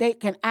something that they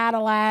can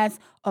idolize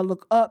or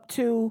look up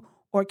to,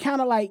 or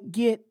kind of like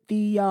get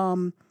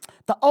the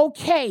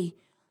okay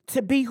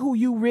to be who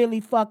you really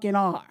fucking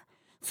are.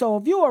 So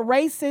if you're a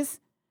racist,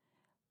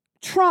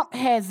 Trump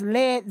has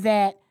led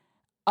that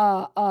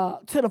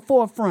to the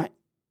forefront.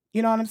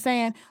 You know what I'm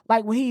saying?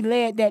 Like when he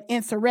led that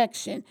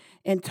insurrection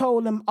and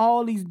told them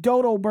all these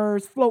dodo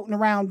birds floating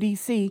around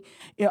D.C.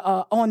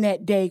 On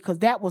that day, because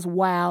that was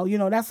wild.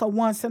 That's a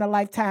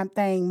once-in-a-lifetime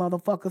thing,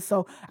 motherfucker.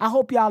 So I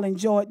hope y'all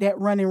enjoyed that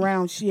running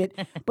around shit.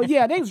 But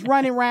yeah, they was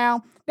running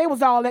around. They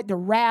was all at the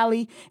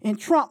rally, and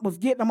Trump was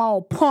getting them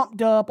all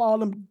pumped up, all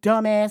them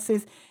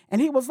dumbasses.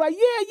 And he was like, yeah,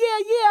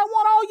 I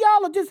want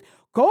all y'all to just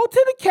go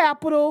to the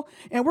Capitol,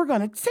 and we're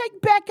going to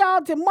take back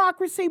our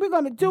democracy. We're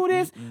going to do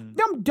this.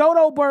 Them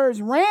dodo birds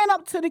ran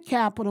up to the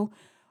Capitol.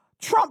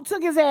 Trump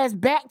took his ass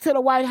back to the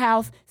White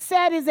House,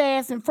 sat his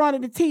ass in front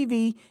of the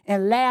TV,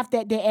 and laughed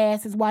at their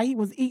asses while he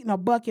was eating a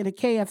bucket of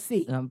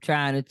KFC. I'm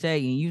trying to tell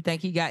you. You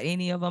think he got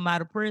any of them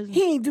out of prison?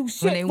 He ain't do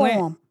shit for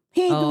him.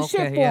 He ain't do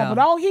shit for him. But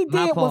all he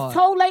did was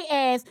told their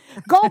ass,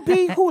 go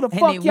be who the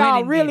fuck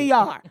y'all really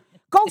are.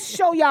 Go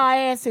show y'all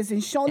asses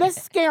and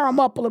let's scare them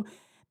up a little.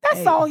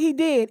 That's all he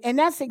did. And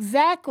that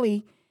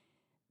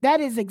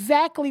is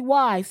exactly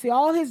why. See,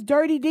 all his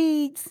dirty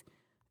deeds,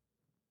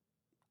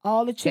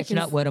 all the chickens. Catching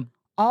up with him.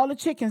 All the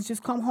chickens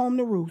just come home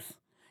to roost.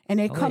 And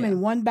they come in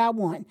one by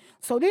one.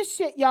 So this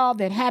shit, y'all,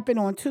 that happened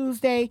on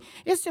Tuesday,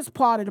 it's just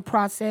part of the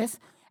process.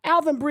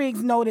 Alvin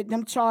Briggs noted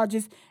them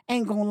charges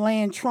ain't gonna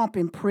land Trump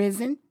in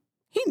prison.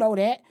 He know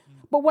that.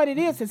 But what it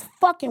is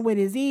fucking with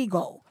his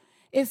ego.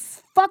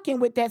 It's fucking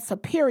with that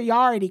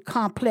superiority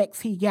complex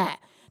he got,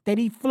 that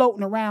he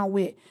floating around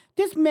with.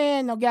 This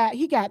man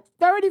he got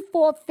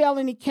 34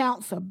 felony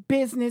counts of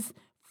business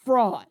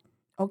fraud,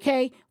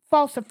 okay?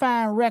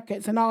 Falsifying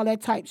records and all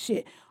that type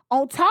shit.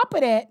 On top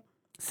of that,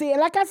 see,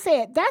 like I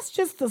said, that's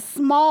just a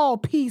small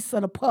piece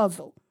of the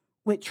puzzle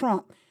with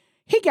Trump.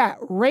 He got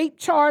rape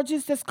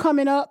charges that's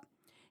coming up.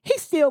 He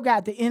still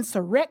got the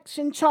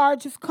insurrection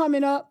charges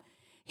coming up.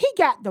 He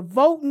got the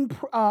voting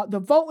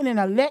and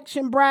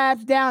election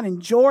bribes down in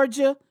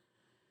Georgia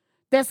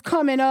that's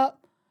coming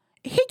up.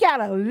 He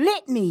got a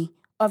litany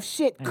of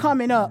shit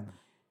coming up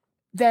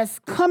that's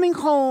coming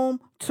home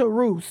to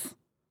roost,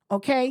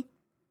 okay?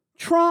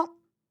 Trump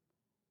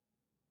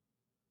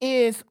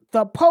is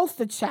the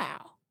poster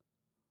child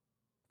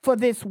for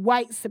this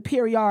white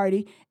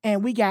superiority.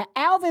 And we got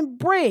Alvin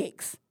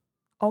Briggs,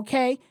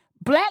 okay?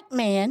 Black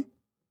man,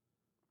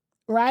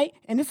 right?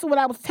 And this is what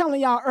I was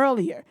telling y'all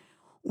earlier.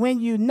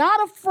 When you're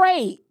not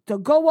afraid to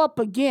go up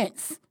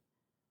against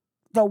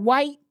the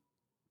white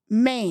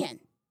man,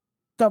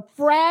 the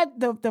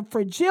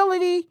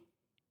fragility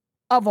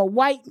of a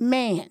white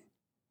man,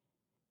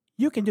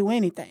 you can do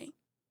anything.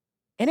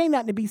 It ain't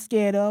nothing to be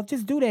scared of.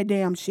 Just do that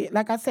damn shit.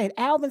 Like I said,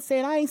 Alvin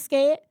said, I ain't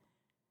scared.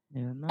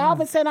 Yeah, no.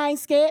 Alvin said, I ain't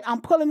scared.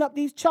 I'm pulling up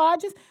these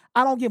charges.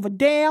 I don't give a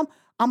damn.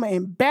 I'm going to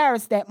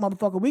embarrass that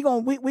motherfucker. We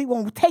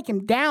gonna take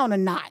him down a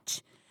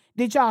notch.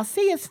 Did y'all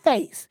see his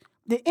face?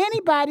 Did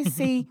anybody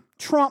see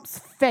Trump's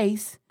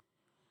face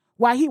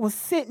while he was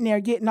sitting there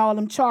getting all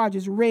them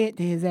charges read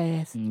to his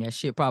ass? That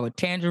shit probably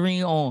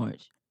tangerine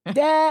orange.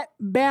 That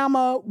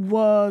Bama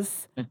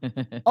was,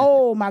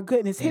 oh my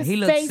goodness. His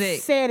face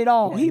sick. said it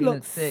all. Yeah, he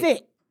looked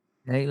sick.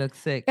 Yeah, he looked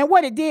sick. And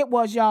what it did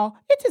was, y'all,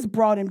 it just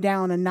brought him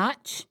down a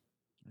notch.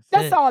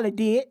 That's all it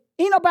did.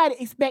 Ain't nobody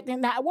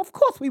expecting that. Well, of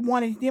course, we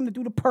wanted him to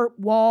do the perp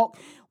walk.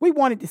 We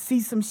wanted to see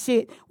some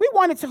shit. We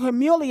wanted to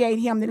humiliate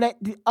him to let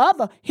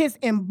his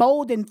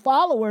emboldened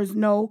followers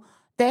know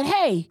that,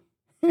 hey,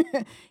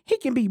 he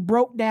can be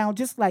broke down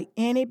just like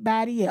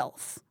anybody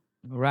else.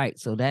 Right.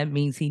 So that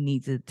means he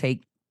needs to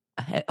take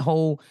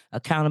whole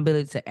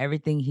accountability to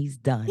everything he's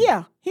done.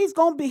 Yeah, he's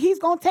gonna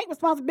take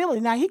responsibility.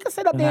 Now he can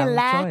sit up there and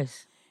lie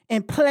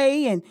and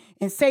play and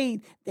say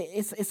that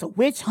it's a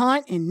witch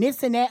hunt and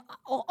this and that.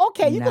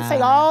 Okay, you can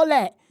say all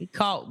that. He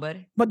caught,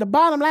 buddy. But the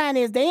bottom line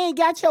is they ain't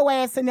got your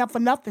ass in there for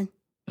nothing.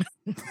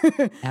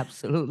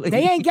 Absolutely.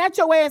 They ain't got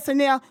your ass in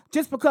there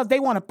just because they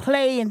want to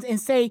play and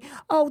say,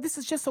 oh, this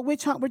is just a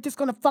witch hunt. We're just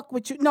gonna fuck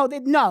with you. No.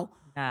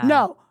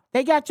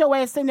 They got your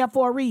ass in there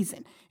for a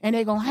reason. And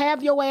they're going to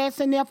have your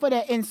ass in there for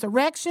that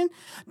insurrection.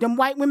 Them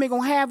white women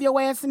going to have your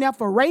ass in there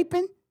for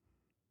raping.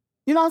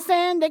 You know what I'm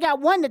saying? They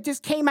got one that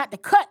just came out the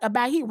cut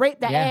about he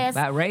raped the ass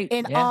about rape.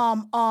 in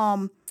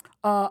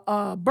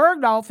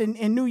Bergdorf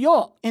in New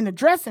York in the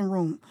dressing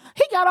room.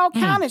 He got all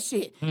kind of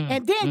shit.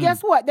 And then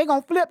guess what? They're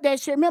going to flip that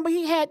shit. Remember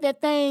he had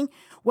that thing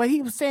where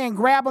he was saying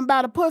grab him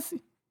by the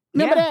pussy?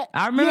 Remember that?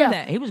 I remember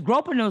that. He was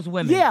groping those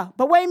women. Yeah,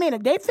 but wait a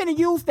minute. They finna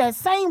use that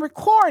same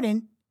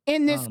recording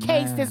in this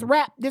case, this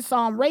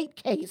rape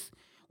case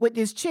with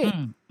this chick.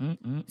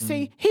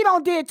 See, he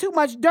don't did too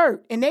much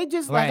dirt. And they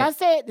just, like I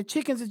said, the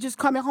chickens are just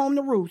coming home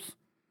to roost.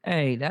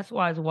 Hey, that's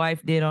why his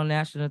wife did on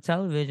national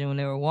television when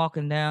they were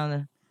walking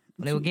down,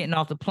 when they were getting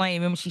off the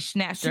plane. Remember, she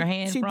snatched her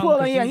hand from him.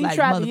 Pulled her, he like,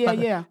 tried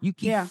to, You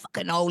keep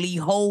fucking all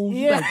these hoes.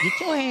 Yeah. You better get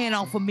your hand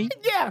off of me.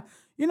 Yeah.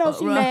 You know,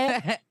 she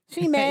mad.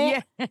 She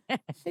mad.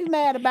 She's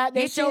mad about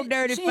that shit. Get your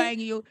dirty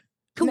finger, your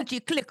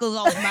coochie clickers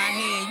off my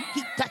hand. You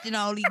keep touching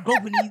all these,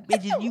 groping these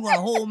bitches. You want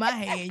to hold my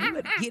hand. You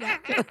better get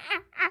out.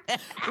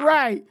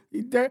 Right.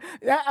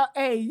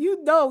 Hey,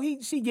 you know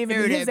she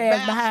giving his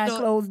ass behind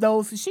closed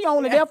doors. She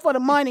only there for the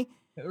money.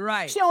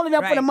 Right. She only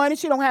there for the money.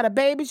 She don't have a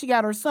baby. She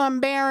got her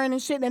son bearing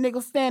and shit. That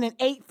nigga standing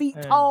 8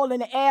 feet tall in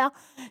the air.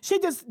 She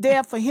just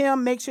there for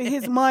him, make sure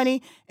his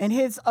money and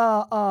his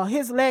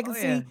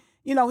legacy,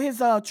 you know,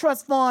 his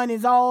trust fund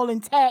is all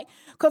intact.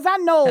 Cause I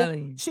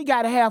know she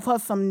gotta have her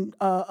some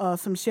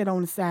shit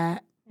on the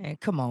side. Man,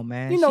 come on,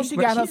 man. You know she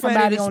got her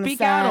somebody on the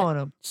side. Out on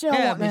him. She don't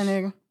want that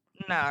nigga.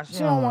 Nah, she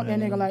don't want that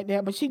nigga like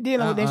that. But she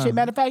dealing with that shit.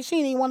 Matter of fact, she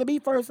didn't even want to be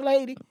first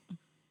lady.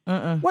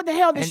 What the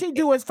hell did she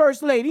do as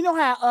first lady? You know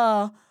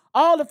how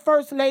all the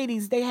first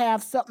ladies, they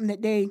have something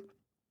that they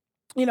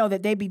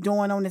be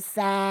doing on the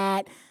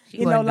side.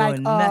 You know,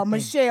 like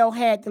Michelle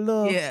had the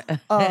little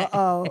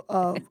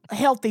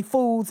healthy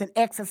foods and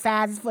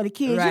exercises for the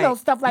kids. Right. You know,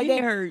 stuff like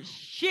that. Heard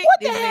shit. What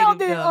the hell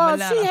did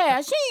she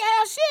have? She ain't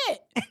have shit.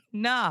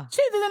 Nah.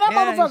 She did that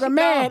motherfucker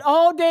mad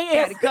all day.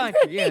 Out the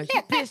country. Yeah,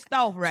 she pissed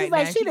off right She's now.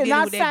 Like, she did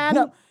not sign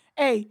up.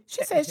 Hey,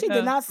 she said she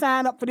did not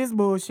sign up for this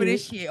bullshit. For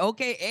this shit,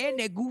 okay, and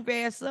that goof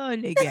ass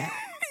son they got.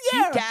 She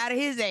tired of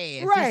his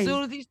ass. Right. As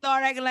soon as he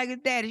start acting like his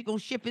daddy, she gonna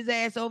ship his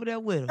ass over there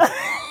with him.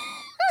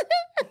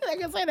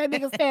 Like I said, that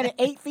nigga standing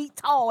 8 feet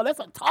tall. That's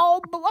a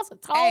tall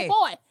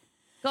boy.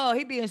 So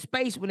he be in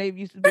space when they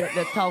used to be up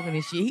there talking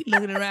and shit. He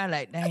looking around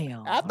like,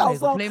 damn, I thought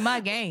so. Play my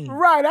game.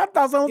 Right, I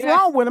thought something was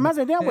wrong with him. I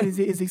said, damn, what is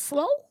he? Is he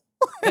slow?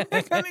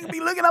 Nigga be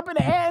looking up in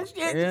the air and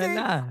shit.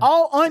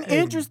 All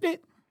uninterested.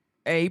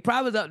 Hey, he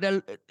probably was up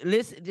there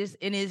listen, just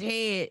in his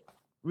head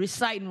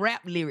reciting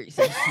rap lyrics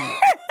and shit.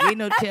 Ain't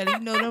no telling, you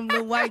know them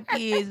little white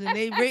kids and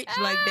they rich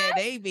like that.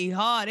 They be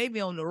hard. They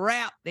be on the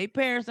rap. They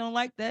parents don't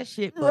like that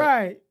shit.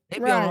 But they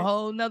be on a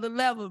whole nother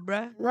level,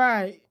 bruh.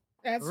 Right.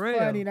 That's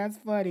funny. That's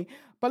funny.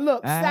 But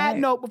look, side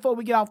note before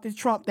we get off this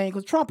Trump thing,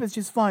 because Trump is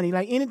just funny.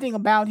 Like anything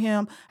about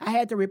him, I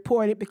had to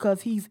report it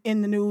because he's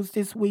in the news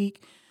this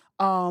week.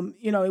 You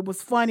know, it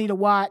was funny to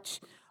watch.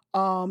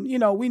 You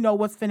know, we know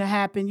what's finna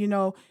happen, you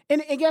know.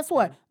 And guess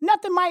what?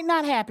 Nothing might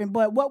not happen,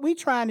 but what we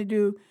trying to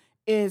do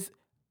is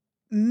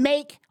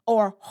make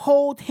or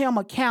hold him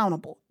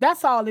accountable.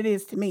 That's all it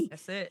is to me.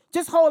 That's it.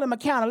 Just hold him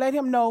accountable. Let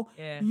him know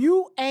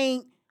you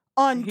ain't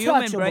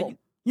untouchable. Human,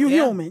 You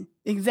human.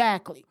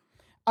 Exactly.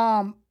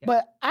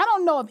 But I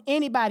don't know if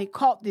anybody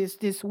caught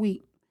this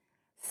week.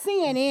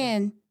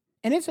 CNN,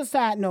 and it's a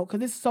side note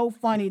because it's so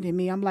funny to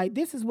me. I'm like,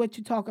 this is what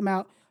you're talking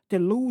about,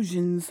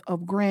 delusions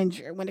of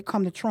grandeur when it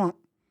comes to Trump.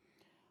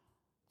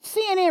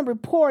 CNN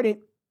reported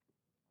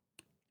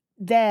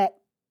that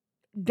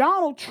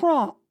Donald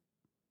Trump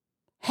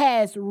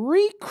has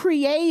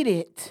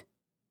recreated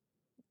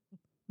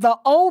the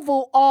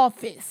Oval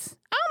Office.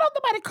 I don't know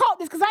if nobody caught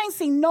this because I ain't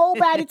seen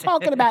nobody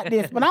talking about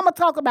this, but I'm going to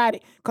talk about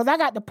it because I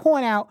got to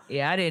point out.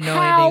 Yeah, I didn't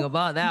know anything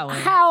about that one.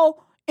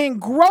 How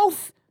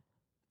engrossed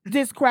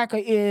this cracker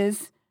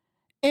is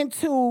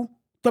into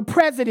the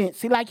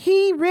presidency. Like,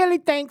 he really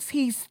thinks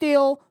he's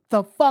still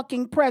the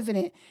fucking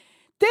president.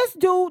 This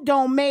dude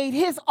don't made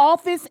his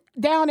office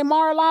down in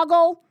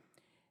Mar-a-Lago.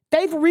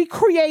 They've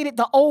recreated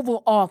the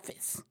Oval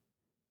Office.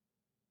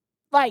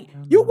 Like,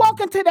 you walk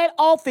into that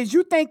office,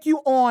 you think you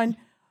on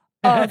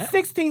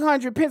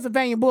 1600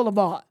 Pennsylvania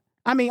Boulevard.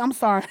 I'm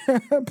sorry,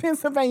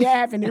 Pennsylvania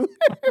Avenue.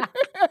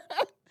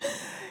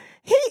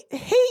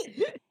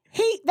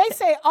 They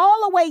say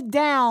all the way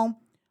down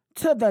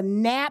to the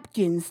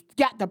napkins,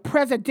 got the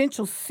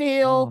presidential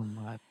seal.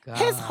 Oh my God.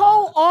 His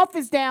whole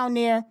office down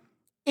there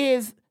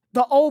is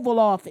the Oval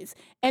Office.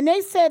 And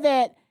they said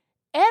that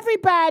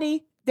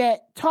everybody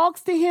that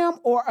talks to him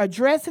or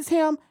addresses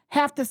him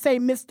have to say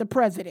Mr.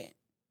 President.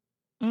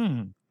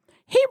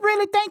 He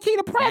really think he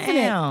the president.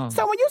 Damn.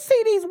 So when you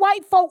see these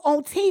white folk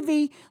on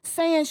TV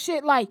saying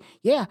shit like,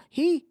 yeah,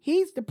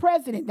 he's the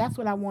president. That's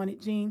what I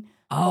wanted, Gene.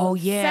 Oh,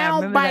 yeah.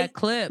 Remember that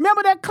clip?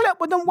 Remember that clip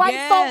with them white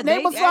folk? They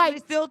was like,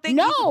 still think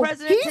no, he's the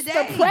president he's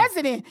today. the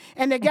president.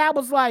 And the guy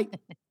was like,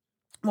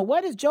 well,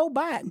 what is Joe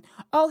Biden?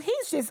 Oh,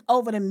 he's just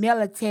over the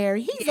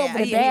military. He's over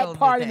the bad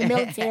part of the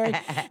military.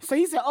 So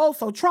he said, oh,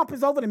 so Trump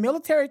is over the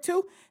military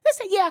too? They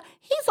said, yeah,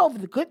 he's over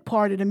the good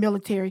part of the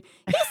military.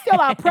 He's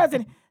still our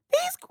president. They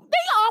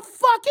are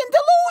fucking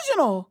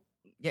delusional.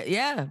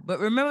 Yeah. But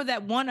remember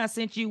that one I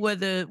sent you where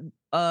the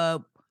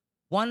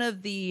one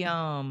of the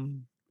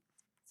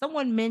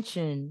someone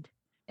mentioned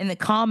in the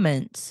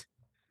comments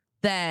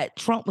that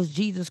Trump was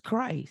Jesus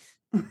Christ.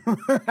 Yeah,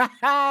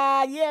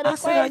 I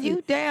said, are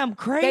you damn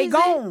crazy?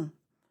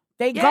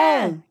 They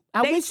gone.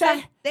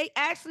 They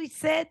actually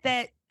said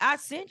that. I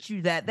sent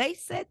you that. They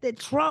said that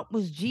Trump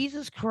was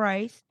Jesus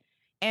Christ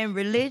and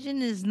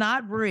religion is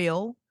not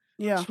real.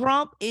 Yeah.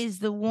 Trump is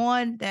the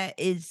one that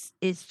is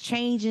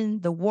changing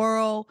the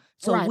world.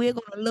 So we're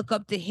going to look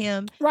up to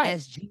him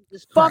as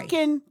Jesus Christ.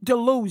 Fucking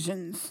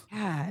delusions.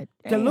 God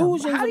damn.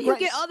 Delusions. How do you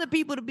get other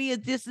people to be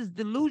just as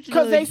delusional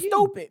because they as you?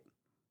 stupid.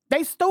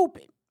 They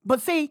stupid.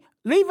 But see,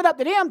 leave it up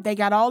to them. They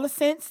got all the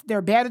sense.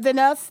 They're better than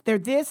us. They're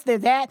this, they're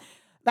that.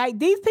 Like,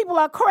 these people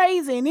are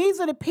crazy. And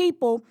these are the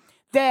people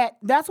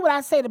that's what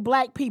I say to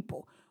black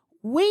people.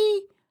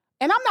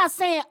 And I'm not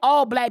saying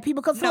all black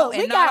people, because look,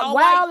 we got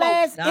wild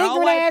ass,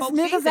 ignorant ass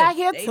niggas out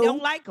here too. They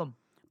don't like them.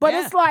 But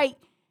it's like,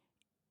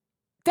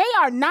 they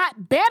are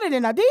not better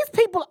than us. These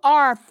people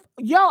are,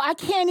 I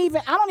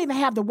don't even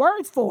have the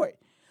words for it.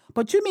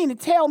 But you mean to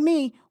tell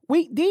me,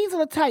 these are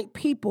the type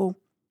people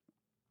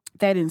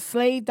that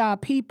enslaved our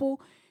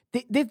people?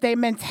 Their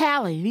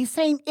mentality. These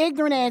same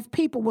ignorant ass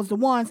people was the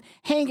ones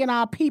hanging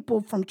our people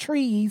from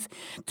trees,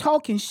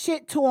 talking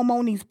shit to them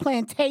on these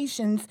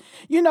plantations.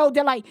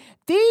 They're like,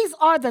 these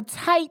are the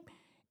type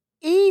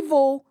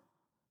evil,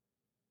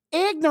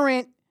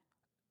 ignorant.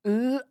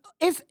 They're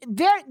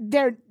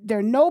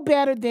no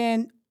better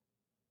than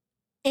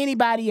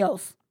anybody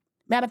else.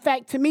 Matter of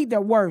fact, to me,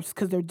 they're worse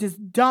because they're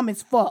just dumb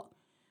as fuck.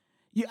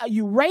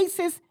 You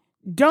racist,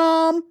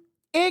 dumb,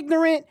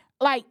 ignorant.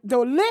 Like, the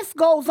list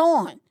goes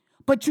on.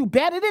 But you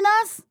better than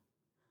us?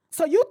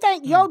 So you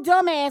think your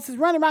dumb ass is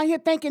running around here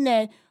thinking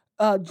that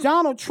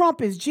Donald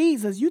Trump is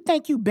Jesus? You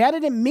think you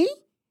better than me?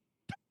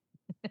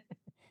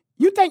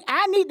 You think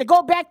I need to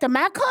go back to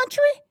my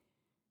country?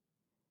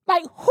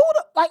 Like,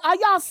 are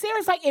y'all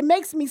serious? Like, it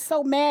makes me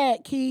so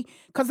mad, Key,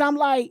 because I'm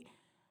like,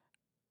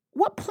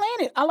 what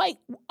planet?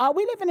 Are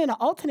we living in an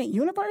alternate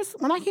universe?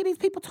 When I hear these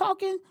people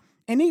talking,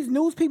 and these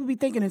news people be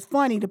thinking it's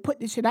funny to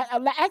put this shit out.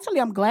 Actually,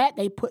 I'm glad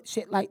they put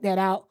shit like that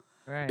out.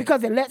 Right.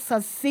 Because it lets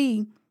us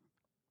see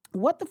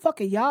what the fuck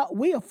are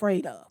we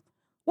afraid of?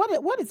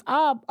 What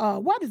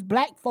is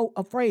black folk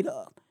afraid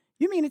of?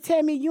 You mean to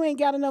tell me you ain't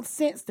got enough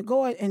sense to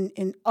go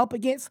and up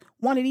against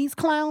one of these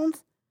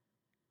clowns?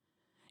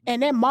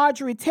 And then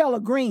Marjorie Taylor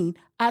Greene,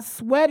 I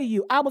swear to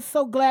you, I was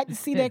so glad to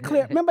see that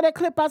clip. Remember that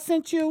clip I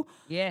sent you?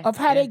 Yeah. Of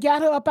how they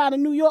got her up out of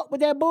New York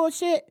with that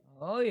bullshit?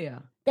 Oh, yeah.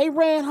 They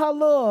ran her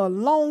little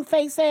long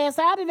face ass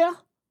out of there.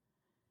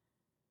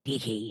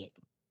 Dickhead.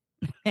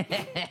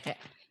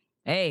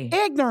 Hey.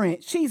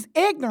 Ignorant. She's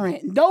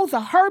ignorant. Those are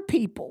her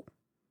people.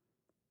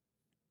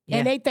 Yeah.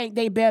 And they think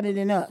they better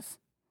than us.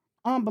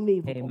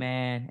 Unbelievable. Hey,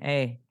 man.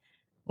 Hey.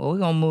 Well, we're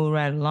going to move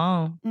right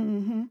along.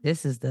 Mm-hmm.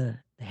 This is the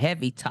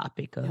heavy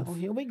topic of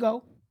here we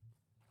go.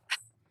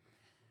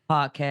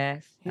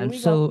 Podcast.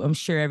 I'm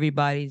sure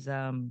everybody's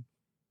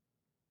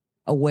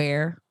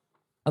aware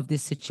of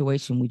this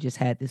situation we just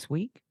had this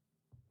week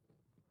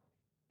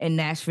in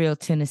Nashville,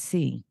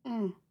 Tennessee.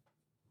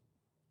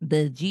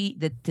 the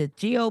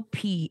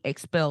GOP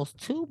expels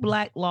 2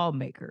 black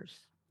lawmakers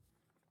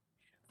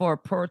for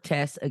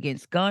protests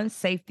against gun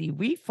safety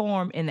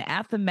reform in the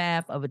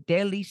aftermath of a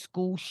deadly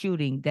school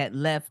shooting that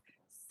left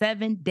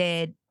 7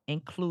 dead,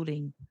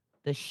 including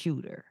the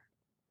shooter.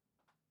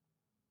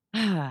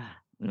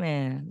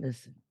 Man,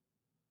 listen.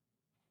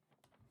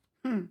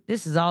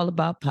 This is all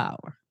about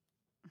power.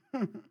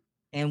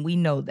 And we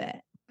know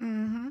that.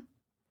 Mm-hmm.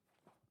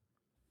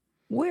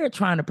 We're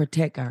trying to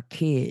protect our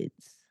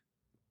kids.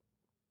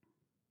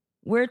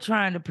 We're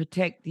trying to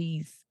protect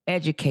these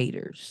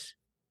educators.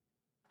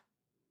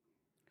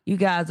 You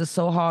guys are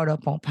so hard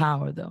up on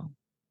power, though.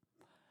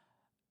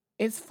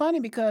 It's funny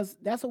because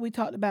that's what we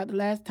talked about the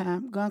last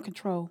time, gun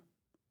control.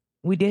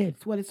 We did.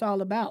 It's what it's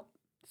all about.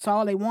 It's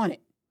all they wanted.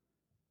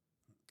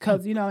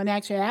 Because, in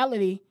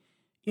actuality,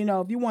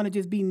 if you want to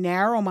just be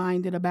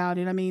narrow-minded about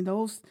it, I mean,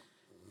 those,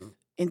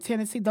 in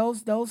Tennessee, it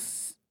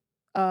was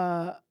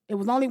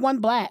only one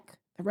black.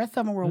 The rest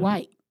of them were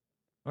white.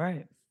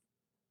 Right.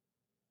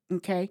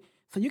 Okay?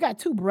 So you got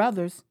 2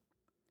 brothers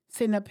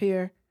sitting up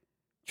here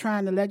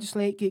trying to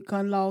legislate, get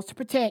gun laws to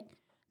protect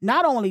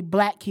not only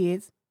black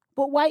kids,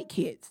 but white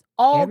kids.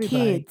 All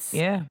kids.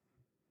 Yeah.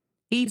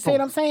 People. You see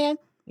what I'm saying?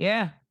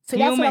 Yeah. See,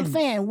 that's what I'm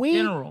saying.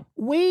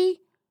 We,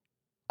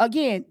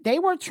 again, they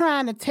were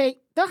trying to take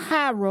the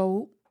high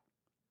road,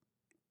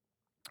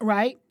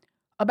 right,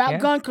 about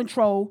gun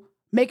control,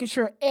 making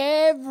sure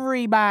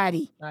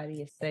everybody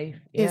is safe.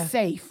 Is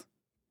safe.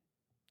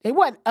 They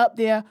wasn't up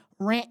there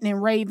ranting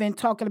and raving,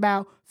 talking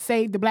about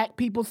save the black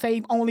people,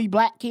 save only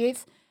black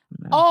kids.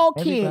 No, all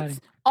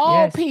kids,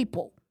 all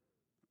people,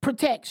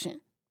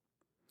 protection.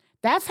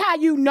 That's how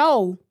you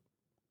know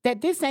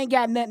that this ain't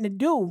got nothing to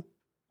do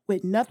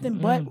with nothing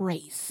but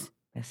race.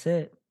 That's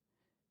it.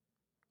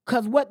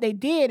 Because what they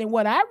did and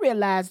what I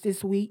realized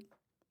this week,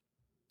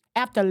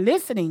 after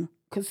listening,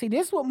 because see,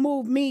 this what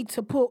moved me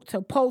to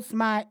post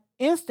my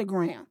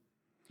Instagram.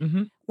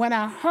 Mm-hmm. When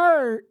I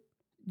heard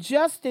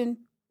Justin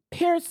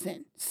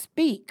Pearson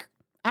speak,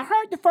 I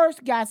heard the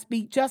first guy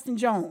speak, Justin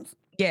Jones.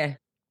 Yeah.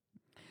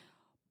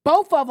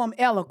 Both of them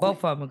eloquent.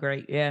 Both of them are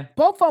great, yeah.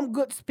 Both of them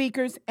good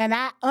speakers, and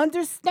I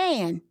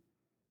understand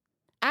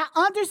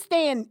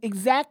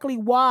exactly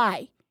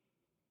why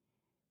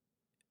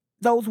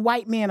those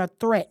white men are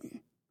threatened.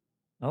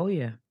 Oh,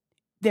 yeah.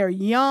 They're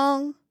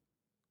young,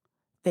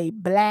 they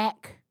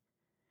black,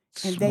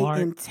 and Smart.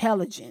 they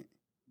intelligent.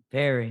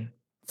 Very.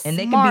 And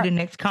they Smart. can be the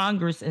next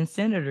Congress and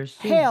senators,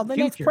 too. Hell, the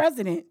next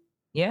president.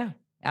 Yeah,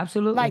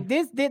 absolutely. Like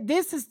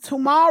this is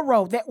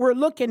tomorrow that we're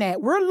looking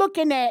at. We're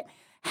looking at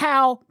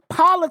how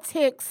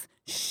politics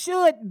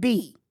should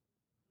be.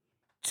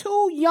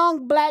 2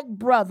 young black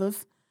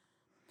brothers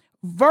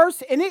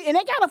versus, and they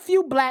got a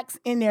few blacks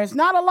in there. It's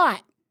not a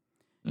lot.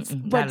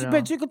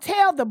 But you could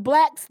tell the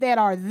blacks that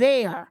are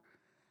there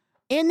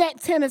in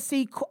that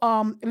Tennessee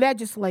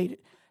legislature,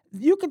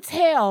 you could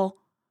tell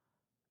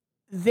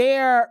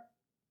they're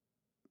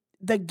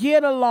the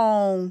get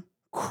along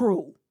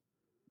crew.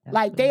 Absolutely.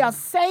 Like they are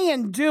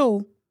saying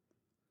do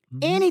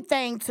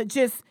anything to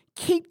just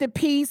keep the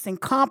peace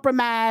and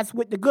compromise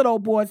with the good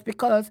old boys,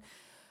 because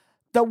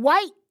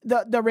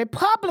the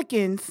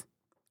Republicans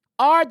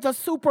are the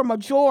super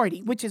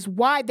majority, which is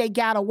why they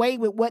got away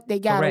with what they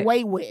got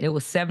away with. It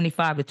was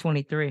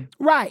 75-23.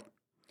 Right.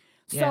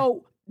 Yeah.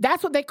 So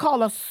that's what they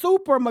call a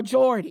super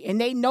majority,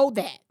 and they know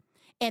that.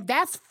 And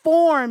that's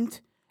formed,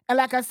 and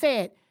like I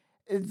said,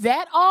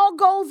 that all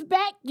goes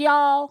back,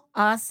 y'all.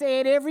 I say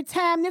it every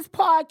time this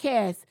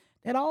podcast.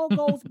 That all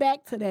goes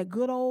back to that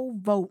good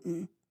old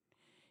voting.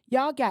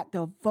 Y'all got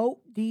to vote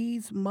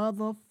these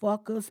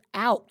motherfuckers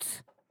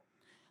out.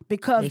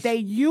 Because they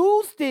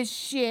use this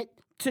shit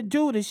to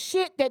do the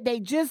shit that they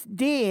just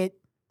did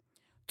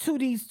to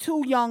these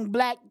 2 young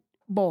black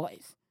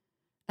boys.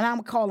 And I'm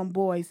going to call them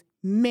boys,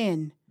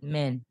 men.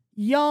 Men.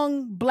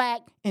 Young,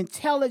 black,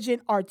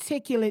 intelligent,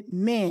 articulate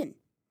men.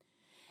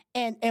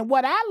 And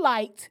what I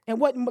liked, and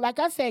what, like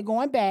I said,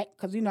 going back,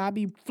 because, I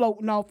be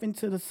floating off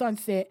into the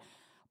sunset,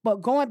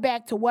 but going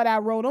back to what I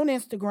wrote on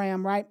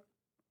Instagram, right?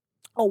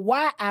 Or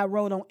why I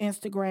wrote on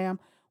Instagram,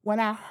 when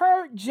I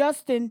heard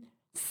Justin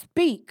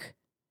speak,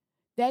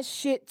 that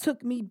shit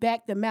took me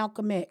back to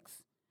Malcolm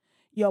X.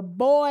 Your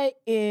boy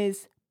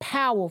is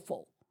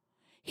powerful.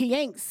 He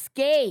ain't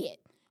scared.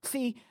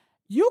 See,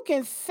 you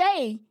can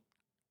say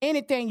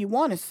anything you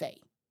want to say.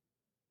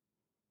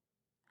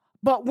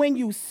 But when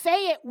you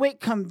say it with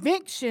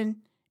conviction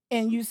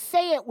and you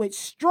say it with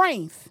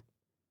strength,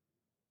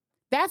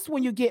 that's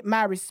when you get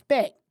my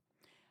respect.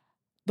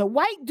 The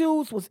white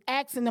dudes was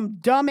asking them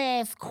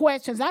dumbass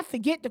questions. I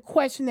forget the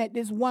question that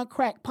this one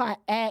crackpot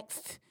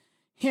asked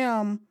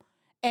him,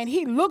 and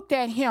he looked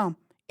at him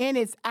in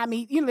his,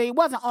 it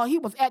wasn't all, he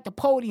was at the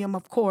podium,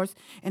 of course,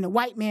 and the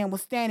white man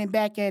was standing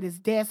back at his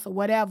desk or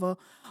whatever.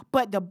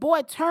 But the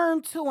boy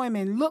turned to him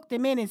and looked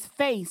him in his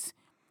face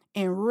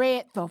and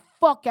read the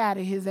fuck out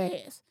of his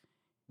ass.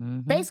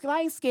 Mm-hmm. Basically, I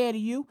ain't scared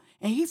of you.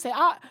 And he said,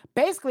 I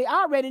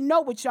already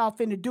know what y'all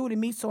finna do to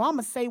me, so I'm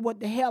going to say what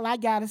the hell I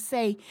got to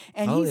say.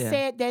 And he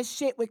said that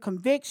shit with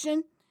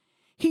conviction.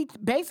 he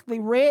basically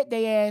read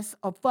their ass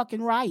a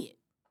fucking riot.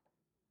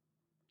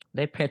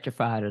 They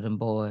petrified of them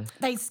boys.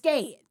 They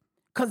scared.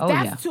 Because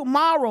that's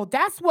tomorrow.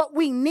 That's what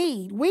we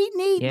need. We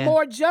need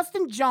more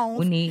Justin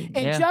Jones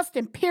and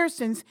Justin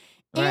Pearsons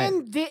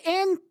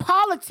in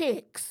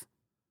politics.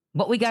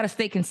 But we got to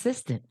stay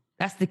consistent.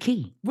 That's the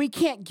key. We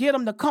can't get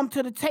them to come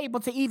to the table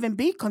to even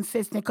be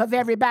consistent because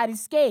everybody's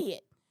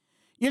scared.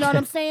 You know what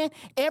I'm saying?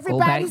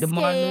 Everybody's Go back to scared.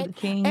 Martin Luther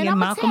King and I'm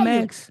Malcolm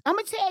X. I'm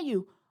going to tell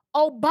you,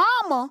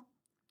 Obama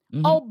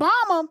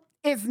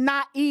is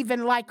not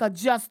even like a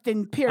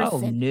Justin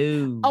Pearson. Oh,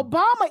 no.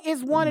 Obama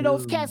is one of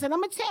those cats. And I'm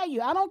going to tell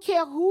you, I don't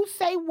care who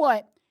say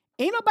what.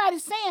 Ain't nobody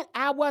saying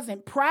I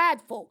wasn't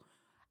prideful.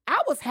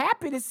 I was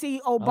happy to see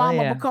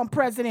Obama become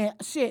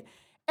president. Shit.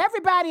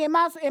 Everybody in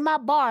my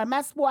bar,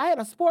 my sport, I had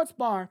a sports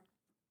bar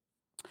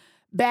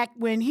back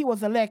when he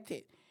was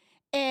elected.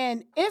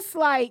 And it's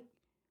like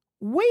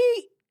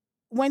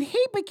when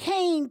he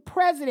became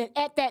president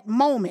at that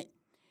moment,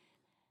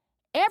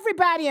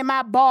 everybody in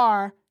my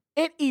bar,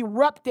 it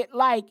erupted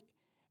like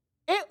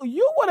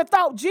you would have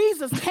thought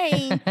Jesus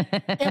came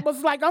and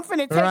was like, I'm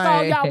finna take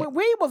all y'all.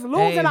 We was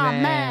losing our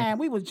mind.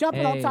 We was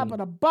jumping on top of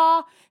the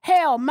bar.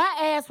 Hell, my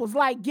ass was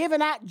like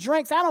giving out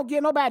drinks. I don't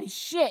give nobody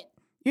shit.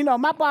 You know,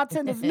 my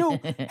bartenders knew,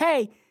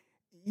 hey,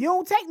 you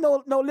don't take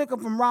no liquor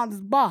from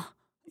Rhonda's bar.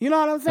 You know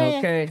what I'm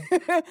saying?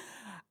 Okay.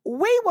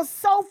 We were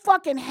so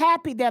fucking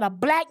happy that a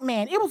black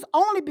man, it was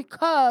only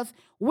because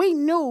we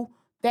knew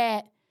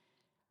that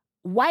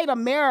white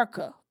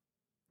America,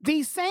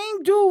 these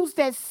same dudes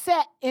that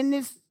sat in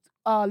this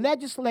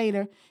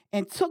legislator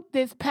and took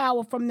this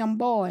power from them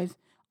boys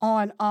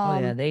on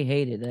they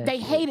hated that. They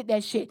hated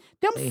that shit.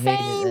 Them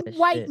same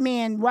white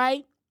men,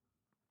 right?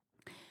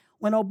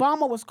 When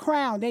Obama was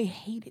crowned, they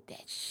hated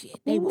that shit.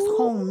 They was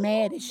home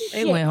mad as shit.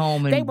 They went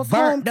home and they was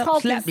burnt home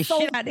up, slapped the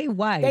shit out of their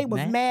wife. They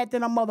was mad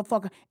than a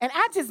motherfucker. And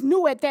I just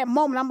knew at that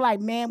moment, I'm like,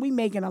 man, we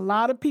making a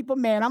lot of people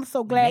mad. I'm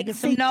so glad to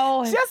see.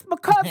 Just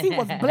because he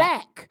was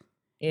black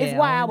is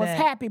why I was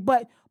happy.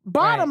 But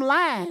bottom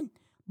line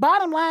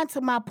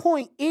to my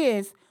point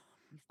is,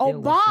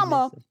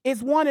 Obama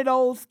is one of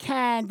those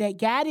kind that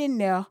got in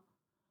there.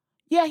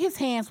 Yeah, his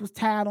hands was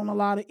tied on a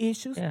lot of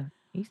issues. Yeah.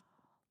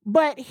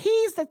 But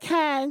he's the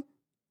kind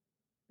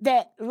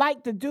that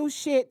like to do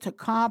shit to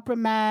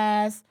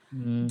compromise,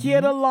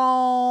 get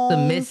along.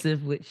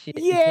 Submissive with shit.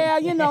 Yeah,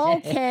 you know,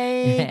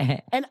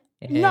 okay. And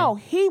no,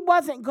 he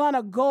wasn't going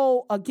to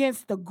go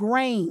against the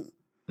grain.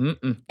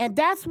 And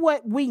that's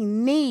what we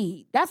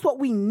need. That's what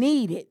we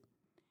needed.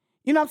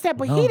 You know what I'm saying?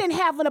 But he didn't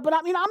have it. But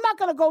I'm not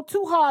going to go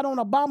too hard on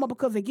Obama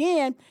because,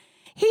 again,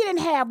 he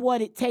didn't have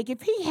what it takes.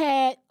 If he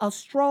had a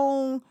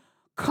strong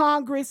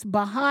Congress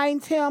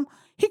behind him,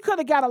 he could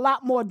have got a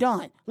lot more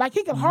done. Like,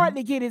 he could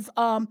hardly get his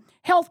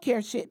health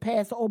care shit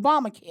passed,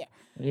 Obamacare.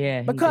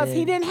 Yeah, because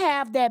he didn't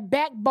have that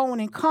backbone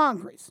in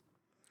Congress.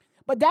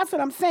 But that's what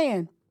I'm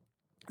saying.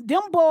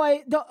 Them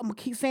boys, I'm going to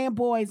keep saying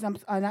boys, and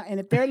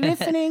if they're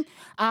listening,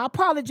 I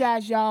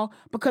apologize, y'all,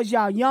 because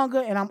y'all younger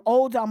and I'm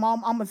older.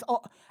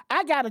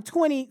 I got a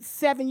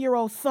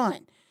 27-year-old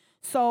son.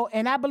 So,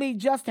 and I believe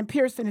Justin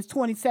Pearson is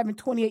 27,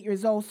 28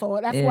 years old. So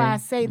that's why I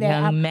say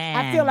that.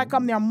 I feel like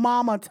I'm their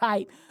mama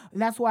type.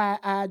 And that's why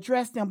I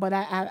address them. But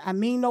I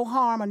mean no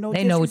harm or no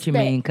disrespect. They know what you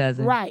mean,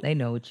 cousin. Right. They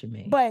know what you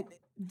mean. But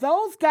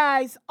those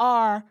guys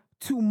are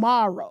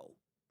tomorrow.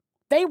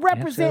 They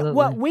represent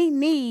what we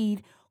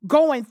need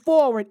going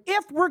forward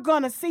if we're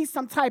going to see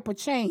some type of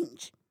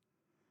change.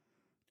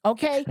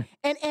 Okay?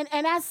 and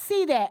I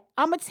see that.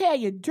 I'm going to tell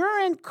you,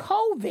 during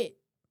COVID,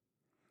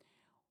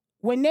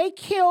 when they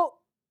killed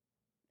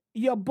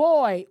your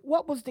boy,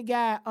 what was the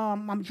guy?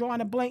 I'm drawing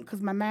a blank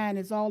because my mind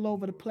is all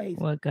over the place.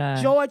 What guy?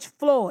 George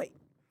Floyd.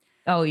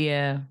 Oh,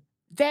 yeah.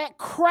 That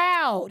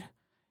crowd.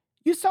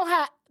 You saw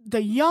how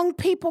the young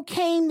people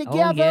came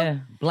together. Oh, yeah.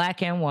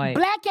 Black and white.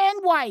 Black and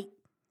white.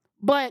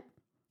 But,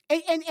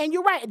 and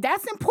you're right,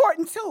 that's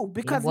important too,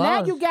 because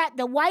now you got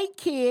the white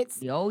kids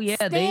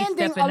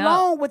standing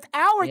along with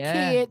our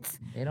kids.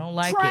 They don't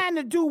like trying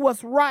to do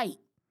what's right.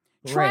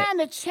 Trying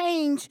to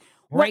change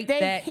what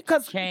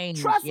because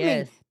trust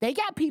me, they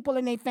got people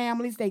in their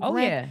families, they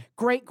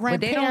great grandparents. But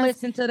they don't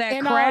listen to that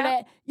and crap. all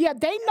that. Yeah,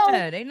 they know.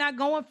 Yeah, they not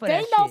going for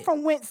that. They know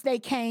from whence they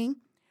came,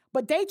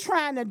 but they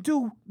trying to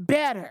do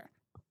better.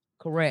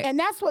 Correct. And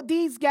that's what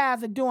these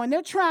guys are doing.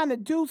 They're trying to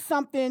do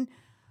something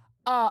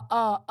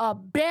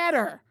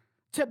better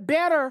to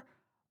better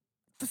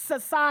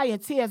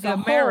society as a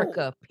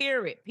America, whole.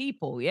 period.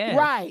 People, yeah.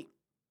 Right.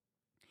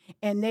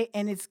 And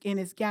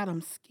it's got them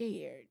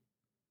scared.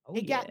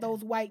 It got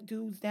those white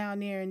dudes down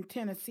there in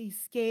Tennessee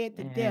scared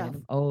to death.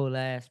 Old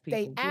ass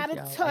people. They out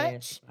of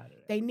touch.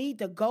 They need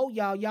to go,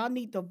 y'all. Y'all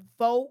need to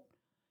vote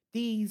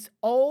these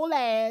old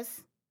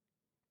ass,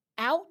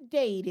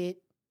 outdated,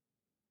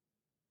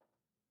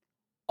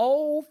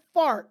 old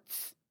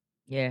farts.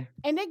 Yeah.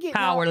 And they get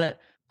power.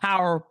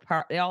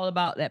 They're all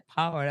about that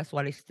power. That's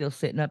why they still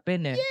sitting up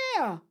in there.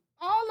 Yeah.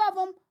 All of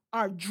them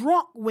are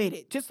drunk with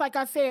it. Just like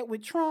I said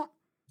with Trump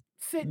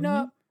sitting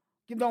up.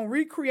 You don't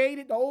recreate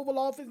it, the Oval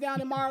Office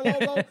down in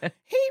Mar-a-Lago.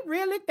 He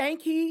really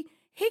think he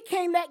he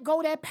can't let go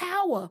of that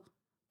power.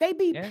 They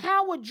be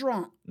power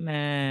drunk.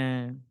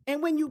 Man.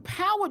 And when you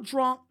power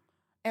drunk,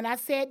 and I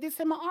said this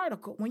in my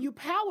article, when you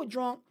power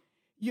drunk,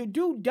 you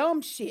do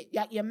dumb shit.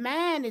 Your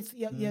mind is,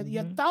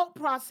 your thought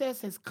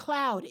process is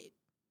clouded.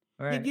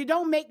 Right. You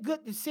don't make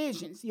good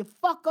decisions. You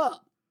fuck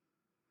up.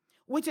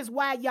 Which is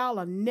why y'all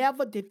will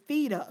never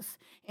defeat us.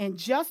 And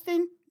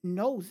Justin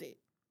knows it.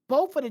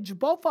 Both of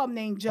them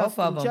named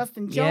Justin.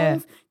 Justin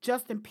Jones,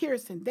 Justin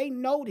Pearson. They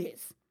know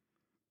this.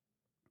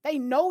 They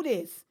know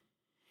this.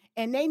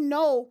 And they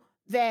know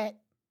that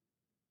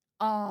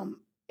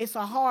it's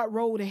a hard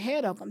road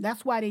ahead of them.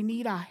 That's why they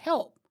need our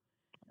help.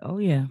 Oh,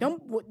 yeah.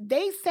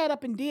 They sat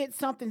up and did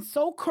something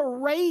so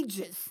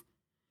courageous.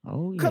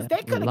 Oh, yeah. Because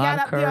they could have got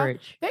up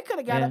courage. there. They could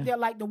have got up there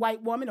like the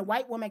white woman. The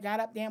white woman got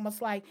up there and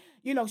was like,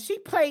 she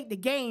played the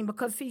game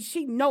because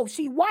she knows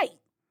she white.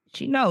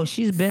 She knows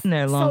she's been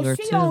there longer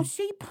too.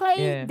 She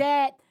played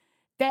that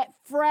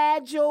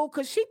fragile,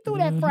 because she threw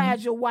that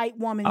fragile white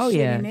woman shit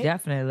in it.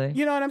 Definitely.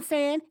 You know what I'm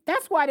saying?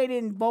 That's why they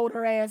didn't vote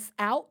her ass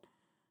out.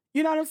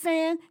 You know what I'm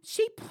saying?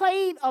 She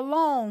played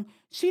along.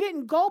 She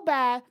didn't go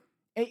by,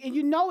 and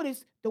you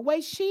notice the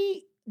way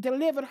she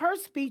delivered her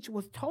speech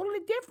was totally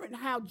different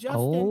how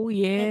Justin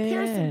and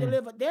Pearson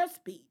delivered their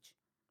speech.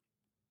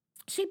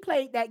 She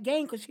played that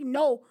game because she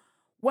know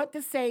what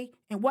to say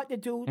and what to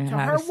do to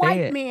her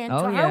white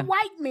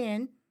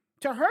men,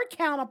 to her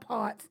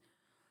counterparts,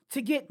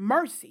 to get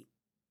mercy.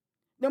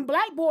 Them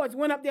black boys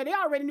went up there. They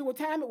already knew what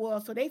time it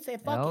was, so they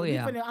said, "Fuck it,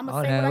 I'm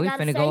gonna say what I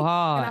gotta say, go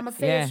hard. And I'm gonna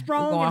say it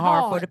strong going and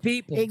hard for the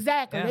people."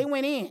 Exactly. They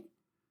went in,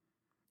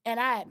 and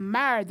I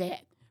admire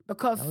that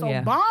because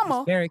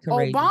Obama, very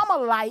courageous.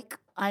 Obama-like,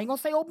 I ain't gonna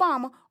say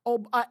Obama,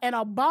 an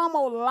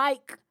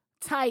Obama-like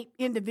type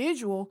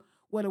individual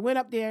would have went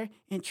up there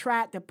and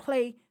tried to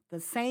play the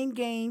same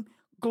game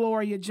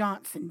Gloria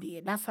Johnson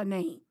did. That's her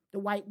name, the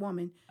white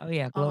woman. Oh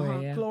yeah,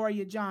 Gloria.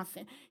 Gloria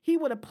Johnson. He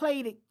would have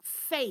played it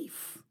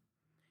safe.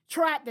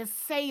 Tried to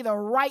say the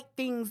right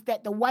things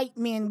that the white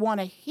men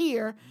want to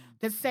hear,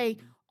 to say,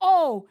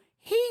 oh,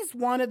 he's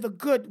one of the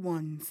good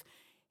ones.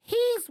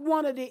 He's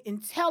one of the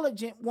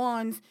intelligent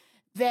ones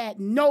that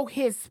know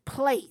his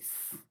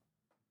place.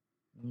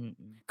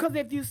 Because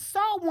if you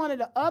saw one of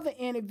the other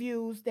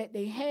interviews that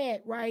they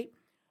had, right,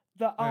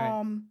 the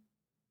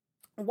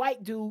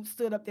white dude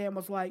stood up there and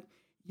was like,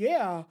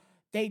 yeah,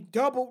 they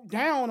doubled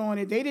down on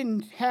it. They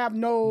didn't have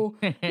no,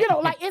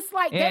 like it's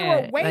like they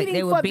were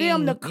waiting for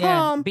them to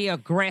come, be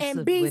aggressive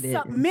and be with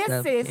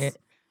submissive.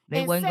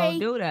 They wasn't gonna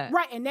do that,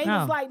 right? And they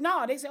was like,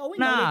 no. They said, oh, we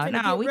know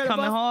they we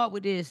coming hard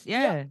with this,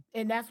 and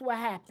that's what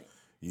happened.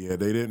 Yeah,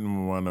 they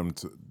didn't want them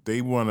to. They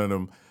wanted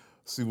them.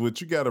 See,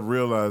 what you got to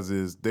realize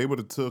is they would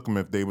have took them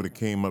if they would have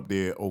came up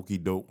there okey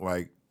doke,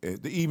 like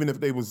even if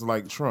they was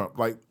like Trump,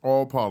 like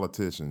all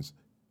politicians,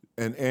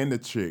 and the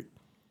chick.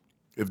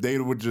 If they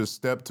would just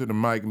step to the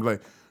mic and be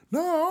like,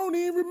 no, I don't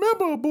even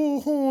remember a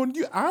bullhorn.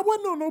 I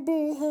wasn't on no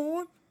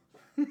bullhorn.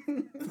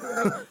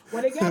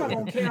 Well, they got them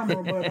on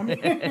camera, but I mean.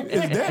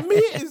 Is that me?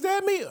 Is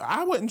that me?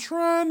 I wasn't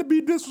trying to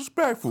be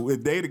disrespectful.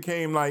 If they'd have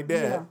came like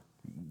that,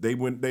 they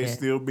wouldn't. They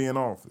still be in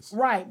office.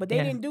 Right, but they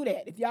didn't do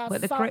that. If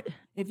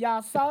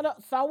y'all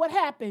saw what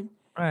happened,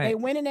 they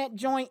went in that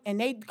joint and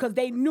because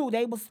they knew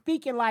they were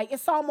speaking like,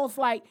 it's almost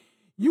like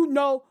you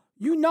know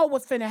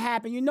what's finna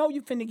happen. You know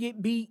you finna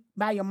get beat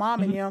by your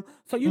mom and them.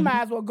 So you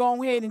might as well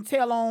go ahead and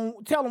tell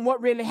them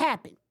what really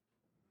happened.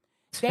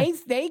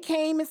 They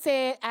came and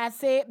said,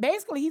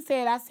 basically he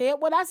said, I said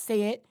what I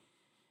said,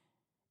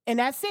 and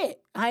that's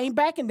it. I ain't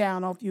backing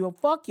down off you.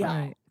 Fuck y'all.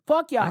 Right.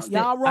 Fuck y'all.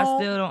 Y'all wrong.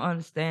 I still don't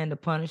understand the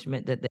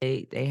punishment that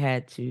they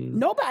had to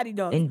nobody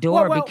does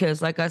endure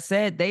because, like I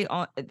said, they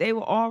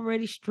were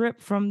already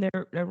stripped from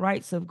their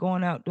rights of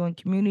going out doing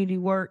community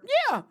work.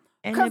 Yeah.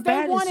 And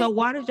so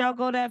why did y'all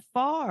go that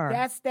far?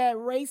 That's that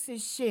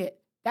racist shit.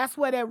 That's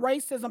where that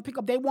racism pick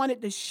up. They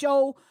wanted to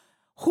show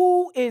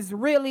who is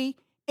really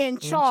in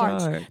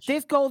charge.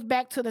 This goes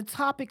back to the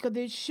topic of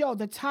this show,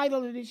 the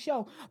title of this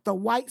show, the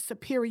white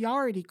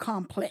superiority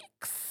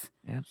complex.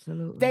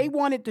 Absolutely. They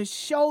wanted to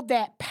show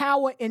that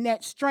power and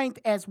that strength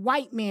as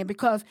white men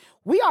because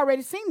we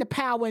already seen the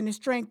power and the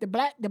strength. The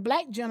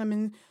black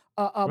gentlemen,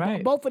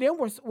 both of them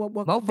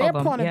were their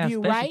point of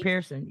view, right?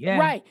 Pearson,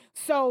 right.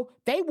 So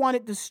they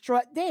wanted to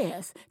strut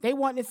theirs. They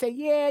wanted to say,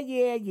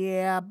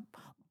 yeah,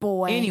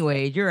 boy.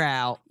 Anyway, you're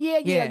out.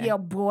 Yeah,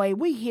 boy.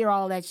 We hear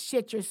all that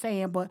shit you're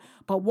saying, but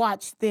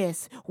watch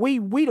this. We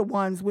the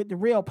ones with the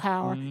real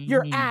power.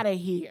 You're out of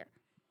here.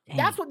 Damn.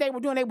 That's what they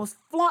were doing. They was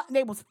flaunting.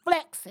 They was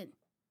flexing.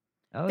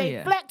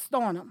 They flexed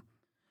on them.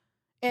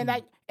 And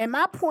and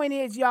my point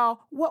is, y'all,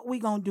 what we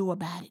gonna do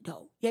about it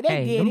though? Yeah,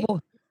 they did it.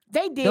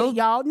 They did it,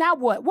 y'all. Now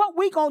what? What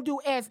we gonna do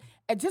as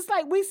just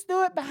like we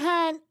stood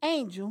behind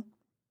Angel,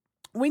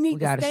 we need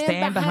to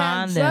stand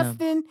behind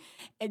Justin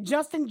and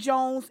Justin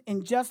Jones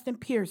and Justin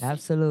Pearson.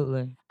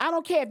 Absolutely. I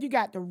don't care if you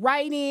got to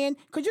write in,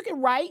 because you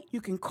can write, you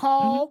can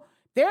call.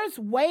 There's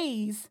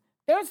ways,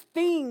 there's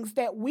things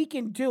that we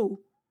can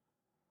do.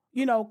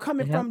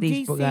 Coming from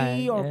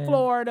D.C. or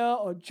Florida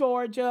or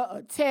Georgia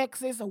or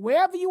Texas or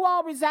wherever you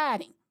all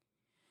residing,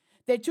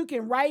 that you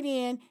can write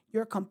in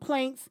your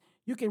complaints.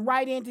 You can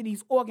write into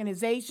these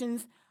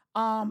organizations.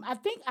 I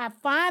think I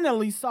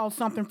finally saw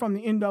something from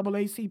the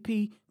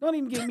NAACP. Don't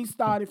even get me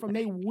started from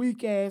they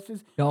weak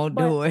asses. Don't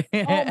do it.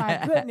 Oh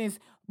my goodness.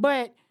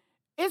 But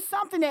it's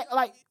something that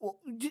like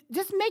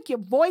just make your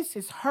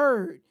voices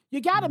heard.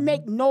 You got to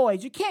make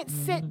noise. You can't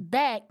sit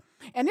back.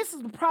 And this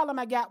is the problem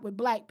I got with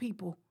black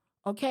people.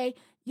 Okay,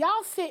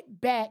 y'all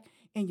sit back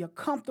in your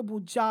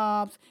comfortable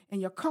jobs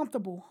and your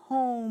comfortable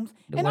homes,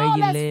 and all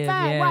that's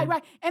fine,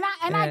 right? And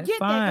I get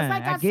that. Because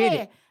like I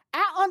said,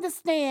 I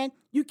understand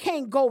you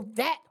can't go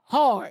that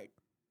hard,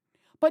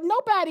 but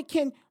nobody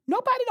don't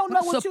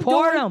know what you're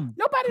doing.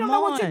 Nobody don't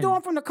know what you're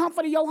doing from the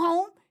comfort of your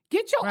home.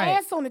 Get your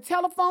ass on the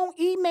telephone,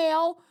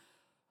 email,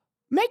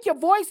 make your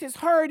voices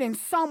heard in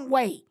some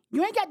way.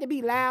 You ain't got to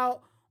be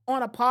loud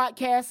on a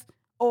podcast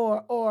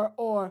or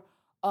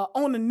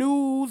on the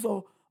news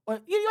or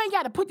you ain't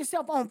got to put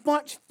yourself on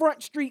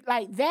front street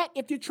like that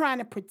if you're trying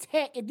to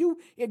protect. If you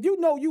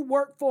know you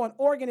work for an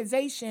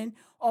organization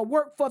or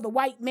work for the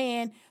white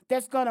man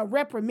that's gonna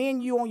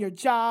reprimand you on your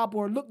job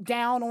or look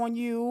down on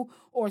you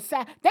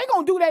they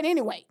gonna do that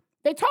anyway.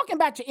 They talking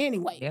about you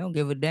anyway. They don't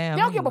give a damn.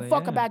 They don't give a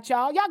fuck about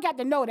y'all. Y'all got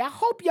to know that. I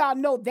hope y'all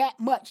know that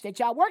much, that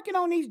y'all working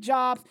on these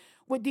jobs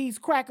with these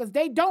crackers.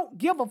 They don't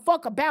give a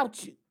fuck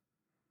about you.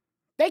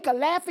 They can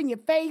laugh in your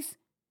face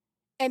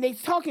and they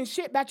talking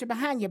shit about you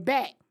behind your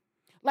back.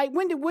 Like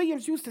Wendy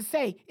Williams used to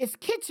say, it's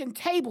kitchen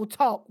table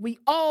talk. We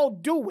all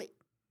do it.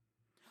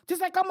 Just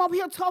like I'm up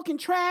here talking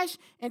trash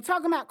and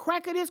talking about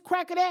cracker this,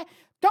 cracker that.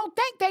 Don't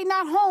think they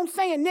not home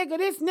saying nigga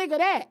this, nigga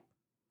that.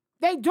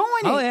 They doing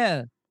it. Oh,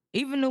 yeah.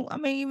 Even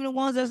the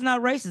ones that's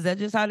not racist, that's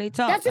just how they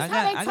talk. That's just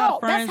how they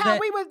talk. That's how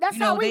we was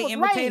they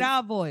imitate raised.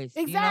 our voice.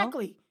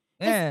 Exactly.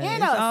 Yeah, it's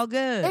in us. All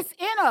good. It's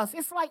in us.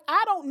 It's like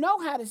I don't know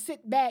how to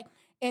sit back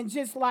and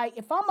just like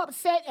if I'm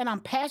upset and I'm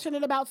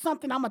passionate about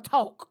something, I'ma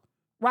talk.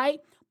 Right?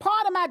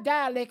 Part of my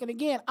dialect, and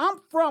again, I've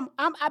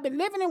been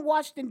living in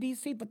Washington,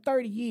 D.C. for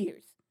 30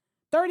 years.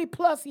 30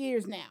 plus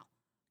years now.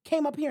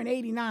 Came up here in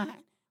 89.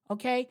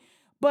 Okay?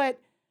 But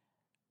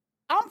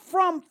I'm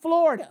from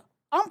Florida.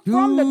 I'm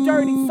from the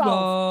dirty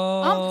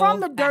South. I'm from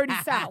the dirty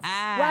South,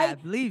 right?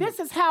 This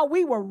is how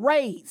we were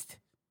raised.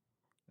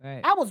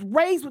 Right. I was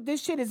raised with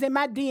this shit is in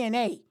my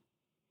DNA.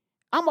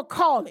 I'm going to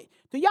call it.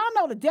 Do y'all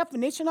know the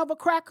definition of a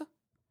cracker?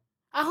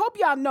 I hope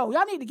y'all know.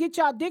 Y'all need to get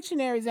y'all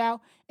dictionaries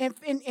out and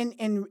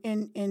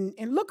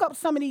look up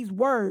some of these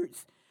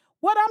words.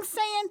 What I'm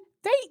saying,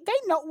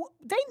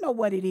 they know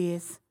what it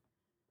is.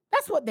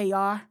 That's what they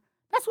are.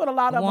 That's what a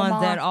lot of them are. The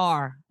ones that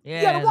are.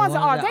 Yeah, the ones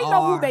that are. They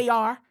know who they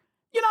are.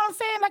 You know what I'm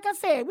saying? Like I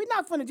said, we're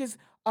not going to just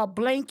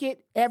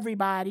blanket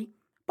everybody,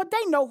 but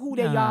they know who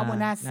they are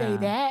when I say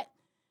that.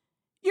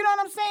 You know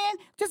what I'm saying?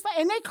 Just like,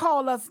 and they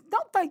call us.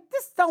 Don't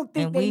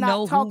think they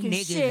not talking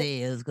shit. And we know who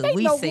niggas is because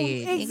we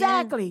say it.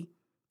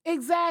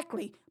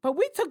 Exactly. But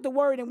we took the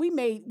word and we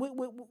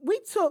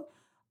took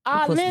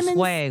our put lemons. Some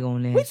swag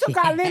on that. We took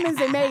our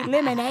lemons and made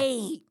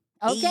lemonade.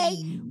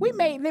 Okay, we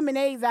made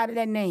lemonades out of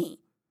that name.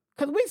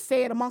 Because we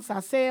say it amongst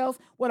ourselves,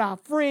 with our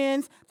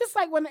friends, just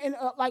like when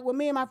with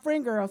me and my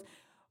friend girls,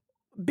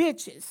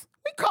 bitches.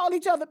 We call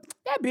each other,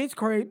 that bitch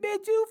crazy,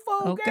 bitch you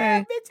fool,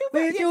 girl,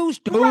 bitch you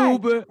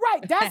stupid.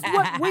 Right, that's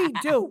what we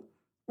do,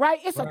 right?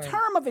 It's a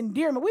term of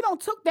endearment. We don't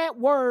took that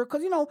word,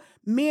 because,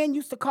 men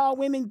used to call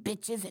women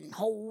bitches and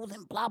hoes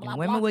and blah, blah,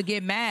 blah. Women would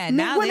get mad.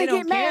 Now they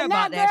don't care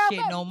about that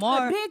shit no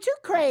more. Bitch, you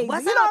crazy.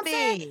 What's you know up, what I'm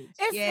saying?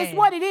 bitch? It's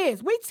what it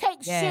is. We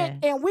take shit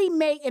and we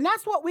make, and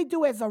that's what we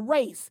do as a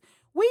race.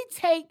 We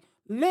take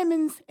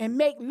lemons and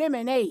make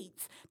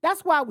lemonades.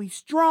 That's why we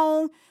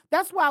strong.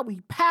 That's why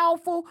we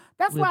powerful.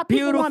 That's why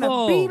people want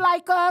to be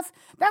like us.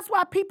 That's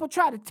why people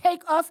try to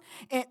take us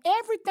and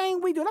everything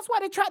we do. That's why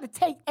they tried to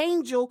take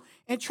Angel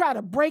and try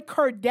to break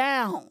her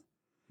down.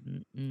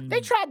 They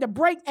tried to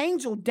break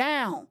Angel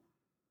down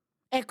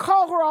and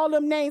call her all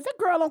them names. That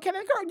girl don't care.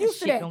 That girl used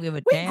to that. Don't give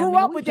a we damn. grew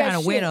up with that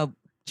shit. Win a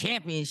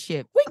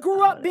championship. We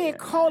grew up being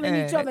calling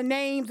each other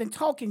names and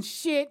talking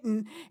shit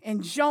and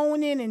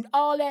joning and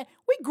all that.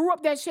 We grew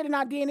up that shit in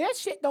our DNA. That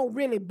shit don't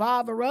really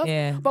bother us.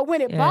 Yeah. But when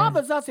it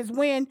bothers us is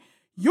when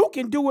you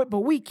can do it,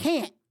 but we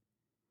can't.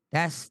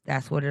 That's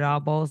what it all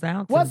boils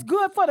down to. What's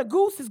good for the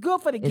goose is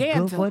good for the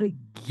gander. Good for the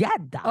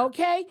gander.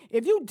 Okay?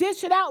 If you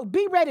dish it out,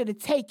 be ready to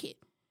take it.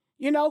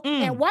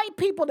 And white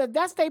people,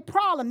 that's their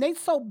problem. They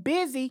so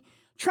busy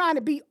trying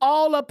to be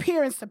all up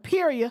here and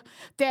superior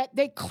that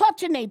they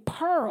clutching their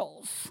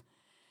pearls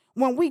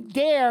when we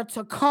dare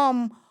to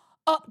come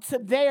up to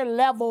their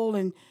level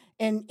and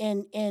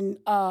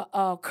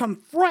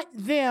confront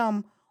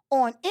them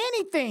on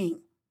anything.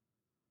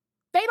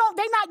 They're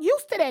not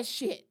used to that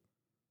shit.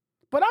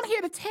 But I'm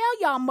here to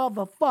tell y'all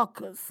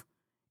motherfuckers,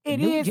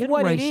 it is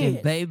what it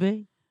is,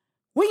 baby.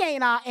 We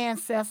ain't our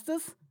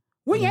ancestors.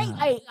 We ain't,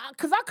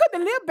 because I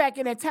couldn't have lived back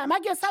in that time. I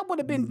guess I would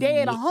have been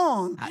dead or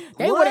hung.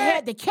 They would have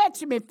had to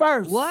catch me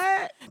first.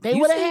 What? They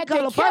would have had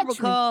to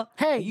catch me.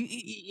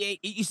 Hey.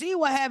 You see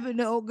what happened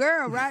to old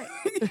girl, right?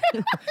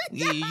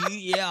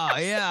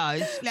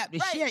 yeah. Slapped the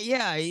shit,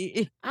 yeah.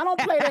 I don't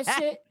play that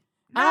shit.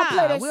 I don't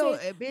play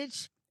that shit.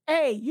 Bitch.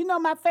 Hey, you know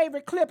my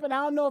favorite clip, and I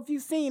don't know if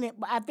you've seen it,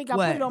 but I think I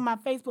What? put it on my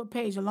Facebook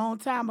page a long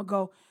time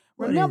ago.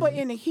 What Remember is it?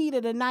 in the heat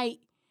of the night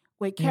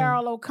with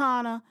Carol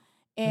O'Connor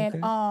and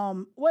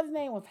Okay. what his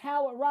name was,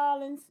 Howard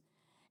Rollins,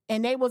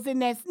 and they was in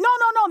that. No,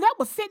 that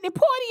was Sidney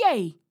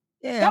Poitier.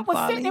 Yeah, That I'm was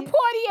following Sidney you.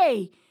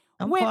 Poitier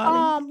I'm with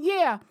following you.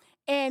 yeah.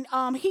 And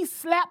he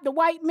slapped the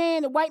white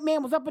man. The white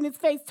man was up in his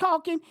face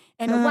talking,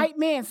 and the white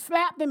man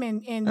slapped him,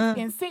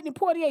 and Sidney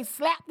Poitier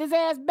slapped his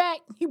ass back.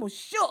 He was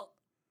shook.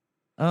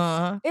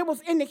 It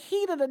was in the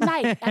heat of the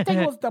night. I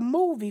think it was the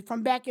movie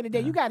from back in the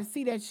day. You got to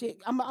see that shit.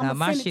 I'm Now gonna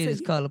my send it shit to is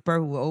you. color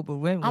purple with Oprah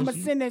Winfrey. I'm gonna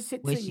send that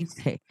shit when to she you.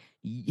 said,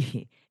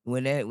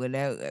 when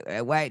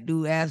that white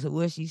dude asked her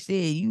what she said,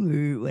 you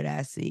heard what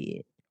I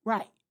said.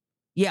 Right.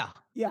 Yeah.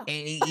 Yeah.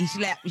 And he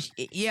slapped.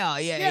 Yeah.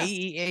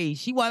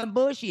 She wasn't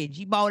bullshitting.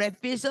 She balled that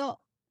fist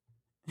up.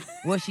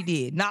 What she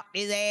did? Knocked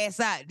his ass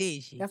out,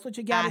 did she? That's what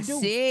you gotta do.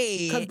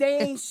 Said. Cause they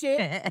ain't shit.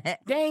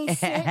 They ain't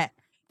shit.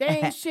 They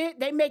ain't shit.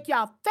 They make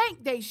y'all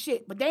think they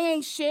shit, but they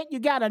ain't shit. You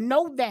gotta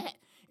know that.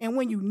 And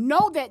when you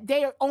know that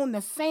they're on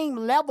the same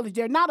level,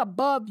 they're not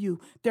above you.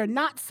 They're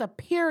not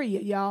superior,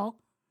 y'all.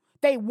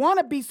 They want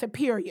to be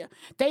superior.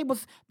 They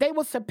was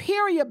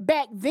superior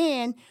back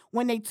then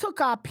when they took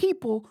our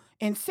people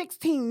in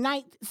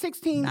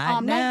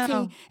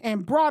 1619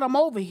 and brought them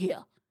over here.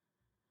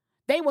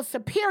 They were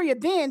superior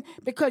then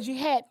because you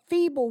had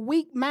feeble,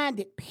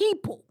 weak-minded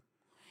people.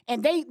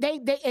 And they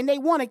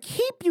want to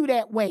keep you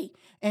that way.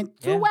 And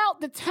throughout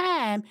the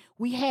time,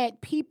 we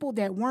had people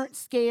that weren't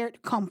scared to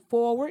come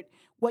forward.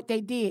 What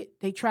they did,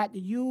 they tried to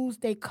use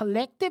their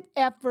collective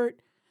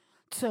effort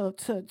to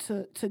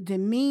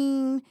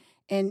demean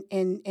and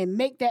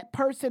make that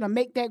person or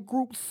make that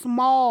group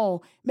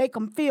small, make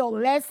them feel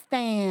less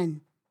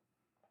than.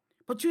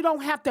 But you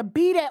don't have to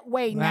be that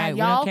way now,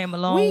 y'all. We came a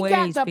long ways,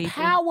 got the people.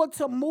 power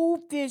to move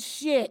this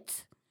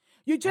shit.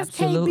 You just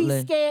Absolutely.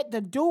 can't be scared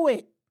to do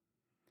it.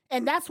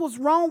 And that's what's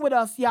wrong with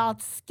us, y'all.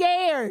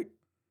 Scared.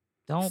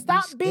 Don't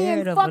Stop be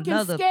scared being of fucking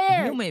another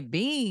scared. human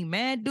being,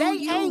 man. They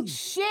ain't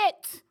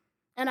shit.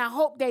 And I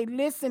hope they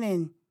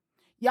listening.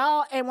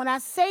 Y'all, and when I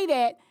say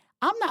that,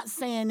 I'm not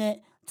saying that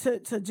to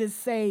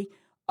just say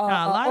a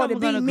lot or of to them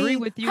be gonna agree mean.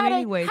 with you How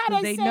anyway, how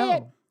because they they say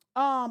it,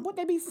 know. what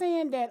they be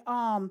saying that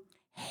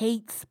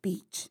hate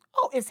speech.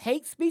 Oh, it's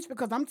hate speech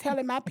because I'm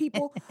telling my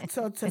people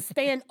to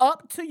stand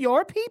up to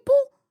your people?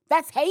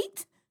 That's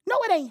hate? No,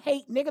 it ain't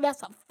hate, nigga.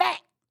 That's a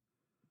fact.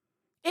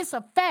 It's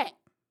a fact.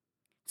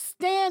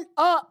 Stand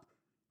up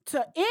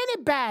to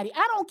anybody.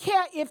 I don't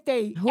care if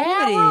they Who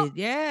Arab, it is,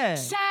 yeah.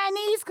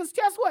 Chinese, because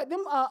guess what?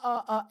 Them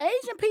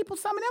Asian people,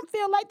 some of them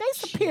feel like they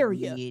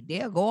superior. Yeah,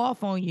 they'll go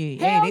off on you.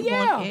 Hell Hey,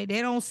 yeah.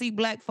 they don't see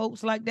black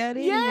folks like that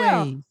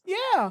Yeah, anyways.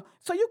 yeah.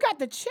 So you got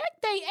to check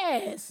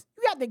their ass.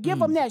 You got to give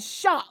them that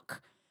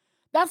shock.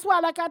 That's why,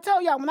 like I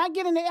told y'all, when I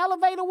get in the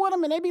elevator with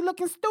them and they be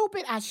looking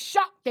stupid, I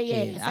shock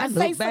their ass. I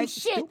say some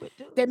shit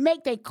that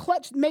make them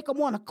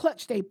want to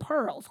clutch their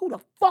pearls. Who the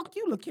fuck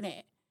you looking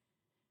at?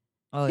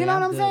 Oh, you yeah, know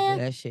what I'm good saying? with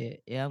that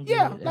shit. Yeah, I'm good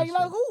Yeah, with that like shit.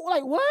 who?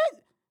 Like what?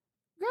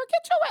 Girl,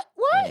 get your ass.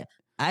 What? Yeah.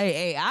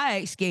 I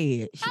ain't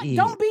scared. Shit.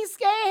 Don't be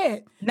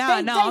scared. No,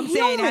 I'm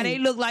saying how they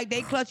look like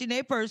they clutching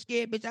their purse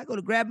scared, bitch. I go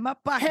to grab my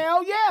pocket.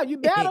 Hell yeah, you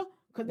better.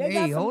 Because they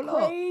got some hold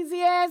up.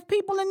 crazy ass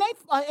people in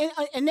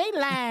they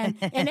line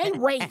and they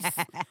race.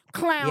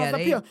 Clowns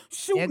up here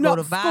shooting up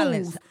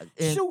schools.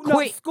 Shooting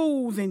up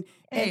schools and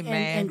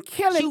killing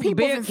Shooting people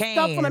beer and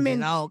stuffing them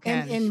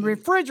in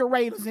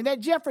refrigerators and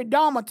that Jeffrey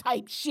Dahmer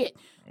type shit.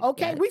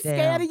 Okay, we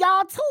scared of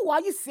y'all too.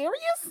 Are you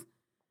serious?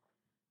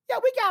 Yeah,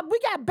 we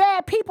got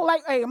bad people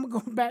like, hey, I'm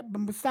gonna go back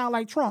and sound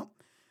like Trump.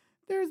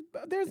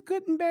 There's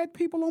good and bad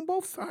people on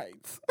both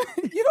sides.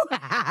 You know,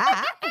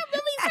 I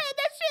really said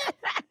that shit.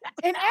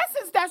 In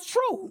essence, that's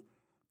true.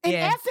 In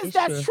essence,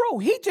 that's true.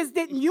 He just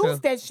didn't use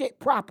that shit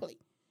properly.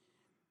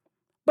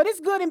 But it's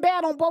good and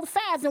bad on both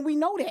sides, and we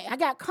know that. I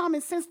got common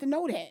sense to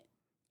know that.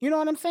 You know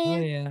what I'm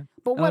saying? Oh, yeah.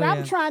 But what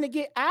I'm trying to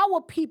get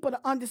our people to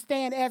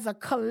understand as a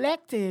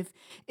collective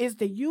is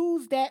to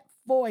use that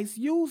voice,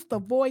 use the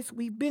voice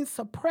we've been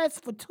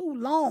suppressed for too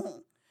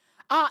long.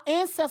 Our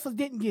ancestors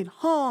didn't get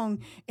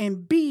hung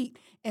and beat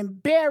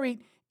and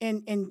buried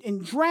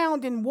and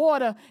drowned in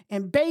water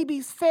and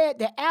babies fed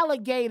to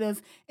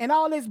alligators and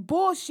all this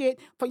bullshit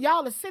for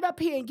y'all to sit up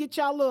here and get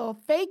y'all little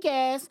fake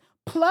ass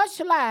plush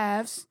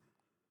lives,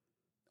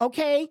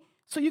 okay?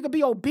 So you can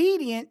be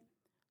obedient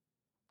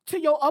to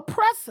your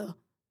oppressor.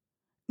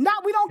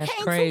 We don't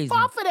came too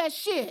far for that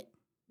shit.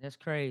 That's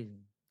crazy.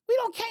 We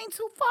don't came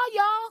too far,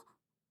 y'all.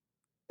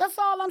 That's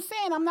all I'm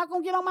saying. I'm not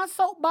going to get on my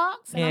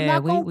soapbox. And I'm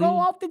not going to go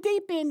off the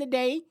deep end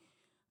today.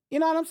 You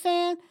know what I'm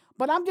saying?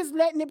 But I'm just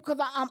letting it because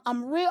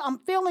I'm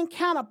feeling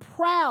kind of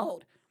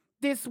proud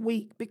this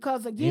week.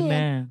 Because,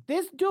 again,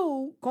 this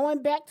dude,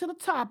 going back to the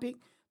topic,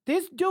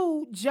 this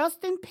dude,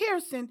 Justin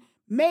Pearson,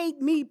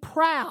 made me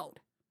proud.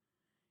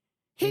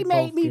 He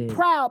made me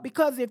proud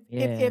because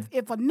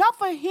if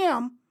enough of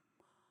him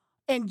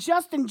and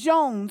Justin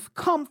Jones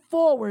come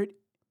forward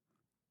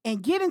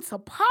and get into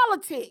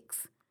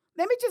politics,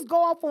 let me just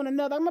go off on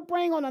another. I'm going to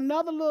bring on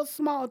another little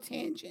small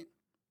tangent.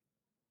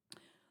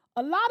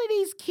 A lot of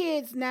these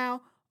kids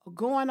now are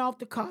going off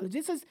to college.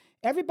 This is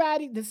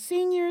everybody, the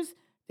seniors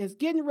that's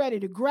getting ready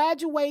to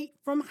graduate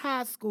from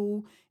high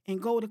school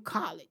and go to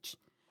college.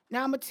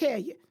 Now, I'm going to tell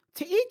you,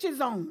 to each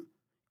his own.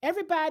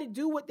 Everybody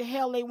do what the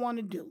hell they want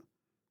to do,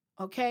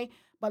 okay?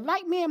 But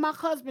like me and my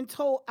husband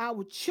told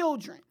our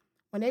children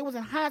when they was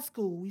in high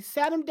school, we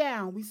sat them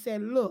down. We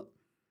said, look,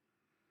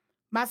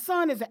 my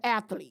son is an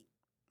athlete,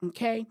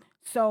 okay?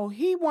 So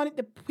he wanted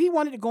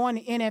to go in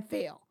the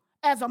NFL.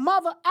 As a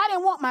mother, I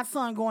didn't want my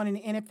son going in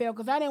the NFL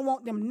because I didn't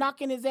want them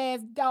knocking his ass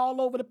all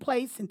over the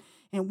place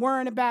and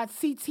worrying about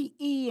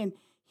CTE and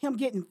him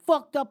getting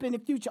fucked up in the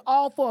future,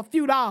 all for a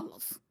few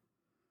dollars.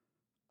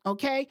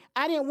 Okay?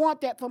 I didn't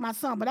want that for my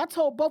son, but I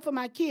told both of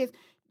my kids,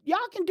 y'all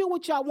can do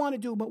what y'all want to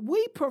do, but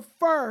we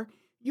prefer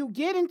you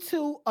get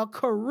into a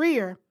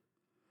career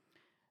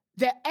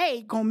that,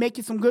 A, gonna make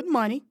you some good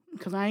money,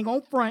 because I ain't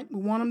gonna front.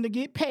 We want them to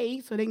get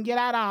paid so they can get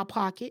out of our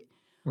pocket.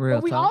 Real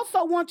but we talk.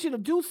 also want you to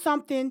do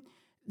something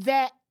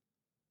that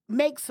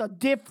makes a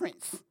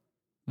difference.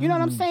 You know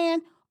what I'm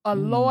saying? A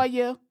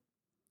lawyer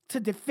to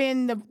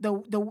defend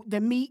the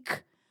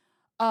meek,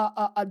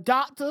 a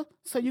doctor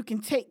so you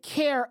can take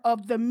care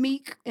of the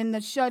meek and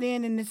the shut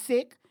in and the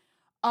sick,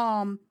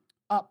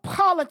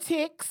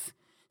 politics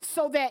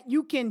so that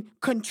you can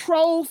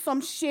control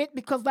some shit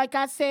because, like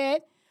I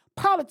said,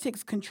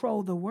 politics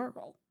control the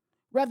world,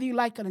 whether you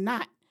like it or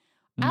not.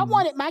 I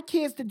wanted my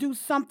kids to do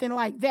something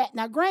like that.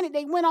 Now, granted,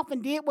 they went off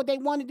and did what they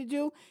wanted to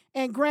do,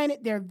 and granted,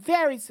 they're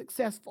very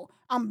successful.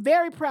 I'm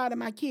very proud of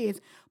my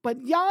kids.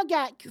 But y'all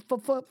got,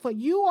 for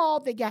you all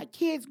that got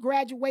kids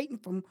graduating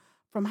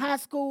from high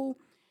school,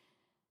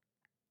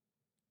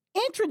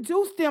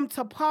 introduce them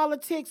to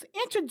politics,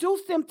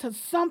 introduce them to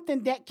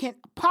something that can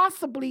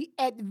possibly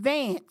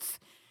advance.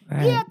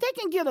 Right. Yeah, they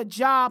can get a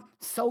job,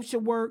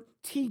 social work,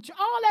 teacher,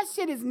 all that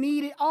shit is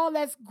needed, all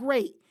that's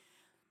great.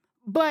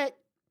 But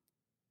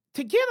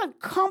to get a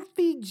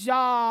comfy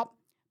job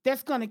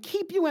that's going to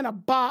keep you in a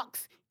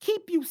box,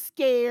 keep you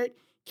scared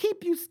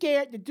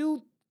to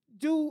do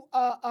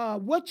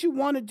what you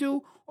want to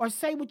do or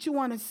say what you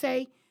want to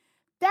say,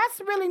 that's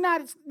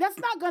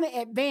not going to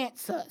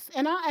advance us.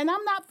 And I'm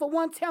not for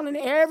one telling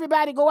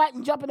everybody go out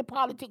and jump into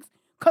politics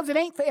because it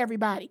ain't for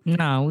everybody.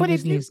 No, we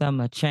just need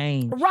something to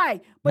change.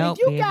 Right. But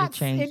if you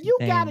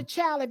got a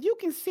child, if you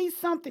can see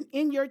something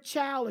in your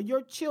child or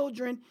your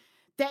children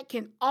that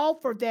can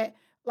offer that,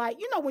 like,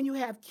 when you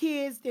have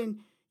kids,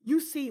 then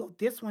you see, oh,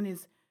 this one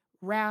is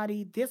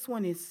rowdy, this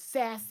one is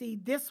sassy,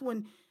 this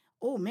one,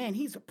 oh man,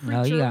 he's a preacher.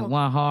 No, you got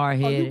one hard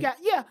head.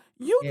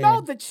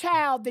 Know the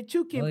child that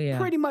you can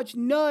pretty much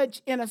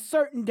nudge in a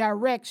certain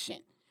direction.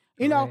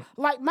 You know,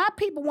 like my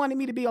people wanted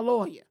me to be a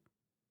lawyer,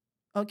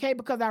 okay,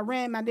 because I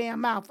ran my damn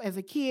mouth as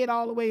a kid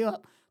all the way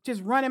up,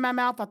 just running my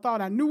mouth. I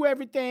thought I knew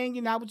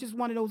everything. I was just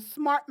one of those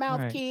smart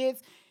mouth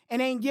kids and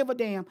ain't give a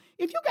damn.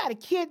 If you got a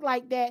kid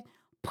like that,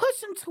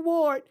 push them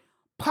toward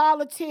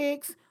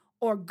politics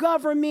or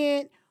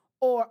government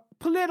or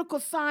political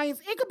science.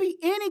 It could be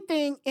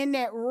anything in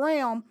that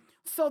realm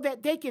so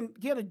that they can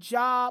get a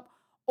job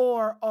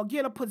or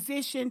get a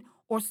position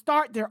or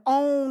start their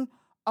own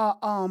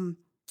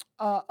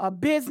a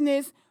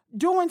business,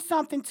 doing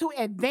something to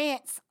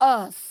advance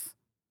us.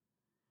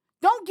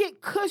 Don't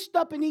get cushed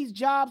up in these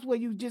jobs where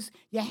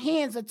your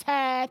hands are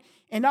tied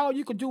and all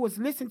you could do is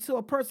listen to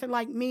a person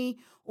like me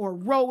or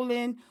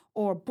Roland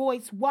or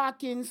Boyce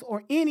Watkins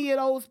or any of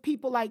those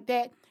people like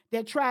that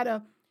try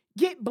to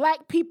get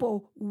black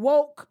people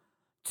woke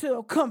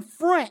to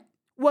confront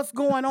what's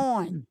going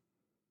on.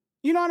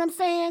 You know what I'm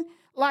saying?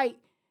 Like,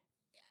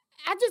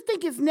 I just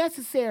think it's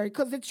necessary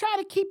because to try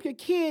to keep your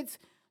kids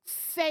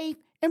safe,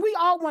 and we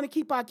all want to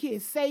keep our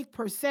kids safe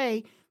per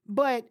se,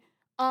 but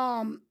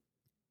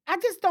I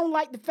just don't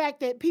like the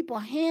fact that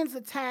people's hands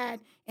are tied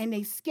and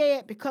they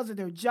scared because of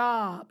their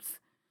jobs.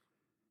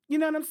 You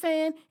know what I'm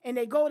saying? And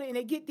they go and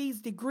they get these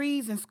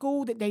degrees in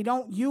school that they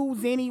don't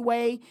use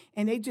anyway,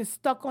 and they just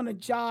stuck on a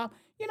job.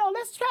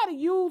 Let's try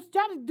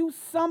to do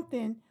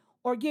something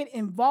or get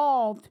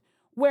involved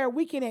where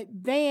we can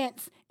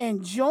advance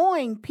and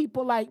join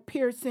people like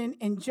Pearson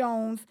and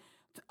Jones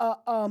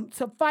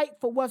to fight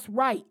for what's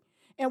right.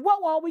 And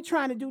what are we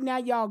trying to do now,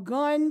 y'all?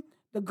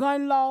 The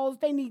gun laws,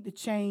 they need to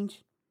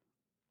change.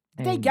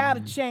 They got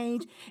to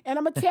change. And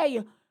I'm going to tell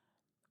you,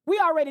 we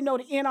already know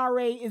the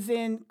NRA is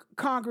in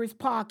Congress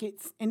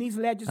pockets and these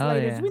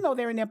legislators. We know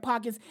they're in their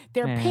pockets.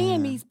 They're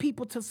paying these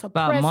people to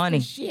suppress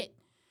this shit,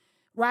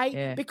 right?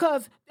 Yeah.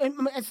 Because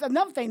it's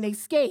another thing, they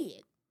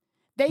scared.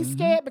 They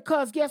scared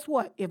because guess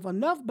what? If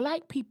enough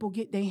black people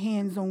get their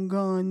hands on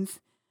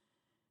guns,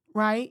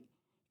 right?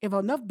 If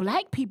enough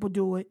black people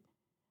do it,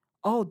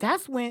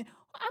 that's when...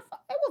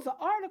 It was an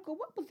article.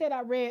 What was that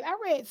I read? I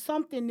read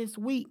something this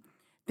week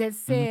that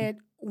said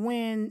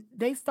when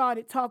they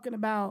started talking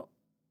about...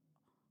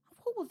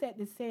 Who was that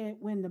said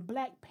when the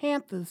Black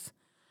Panthers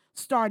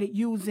started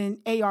using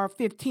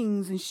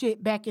AR-15s and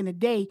shit back in the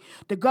day,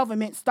 the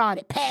government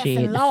started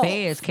passing laws. The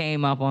feds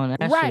came up on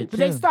that shit right, but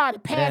too. They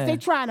started passing.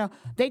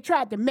 They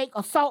tried to make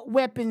assault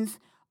weapons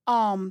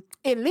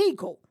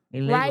illegal,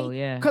 Illegal, right?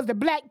 yeah. Because the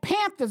Black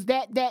Panthers,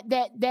 that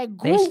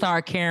group, They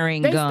start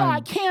carrying guns. They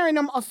start carrying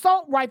them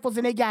assault rifles,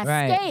 and they got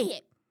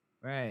scared.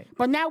 Right.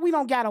 But now we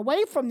don't got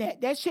away from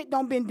that. That shit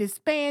don't been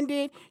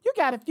disbanded. You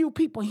got a few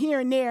people here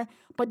and there,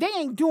 but they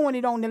ain't doing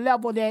it on the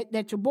level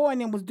that your boy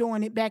and them was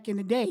doing it back in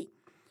the day.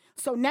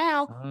 So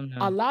now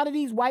a lot of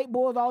these white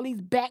boys, all these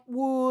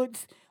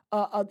backwoods,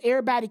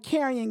 everybody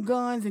carrying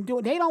guns and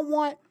doing, they don't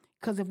want,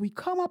 because if we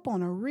come up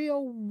on a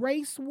real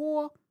race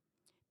war,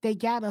 they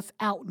got us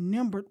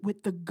outnumbered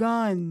with the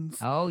guns.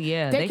 Oh,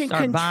 yeah. They can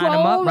start buying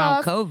them up around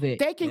us. COVID.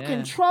 They can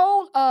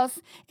control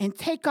us and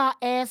take our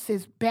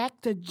asses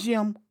back to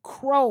Jim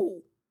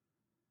Crow.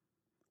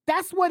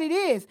 That's what it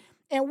is.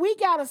 And we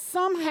got to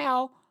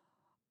somehow,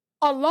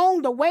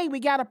 along the way, we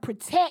got to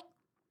protect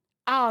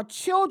our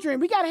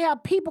children. We got to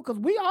have people, because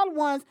we are the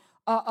ones,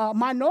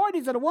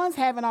 minorities are the ones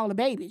having all the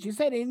babies. You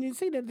said, and you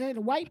see that the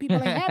white people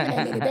ain't having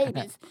that many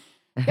babies.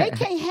 They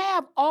can't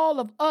have all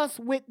of us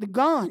with the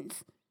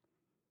guns.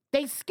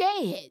 They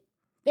scared.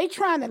 They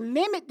trying to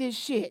limit this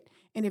shit.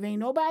 And if ain't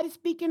nobody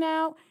speaking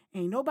out,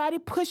 ain't nobody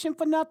pushing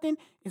for nothing,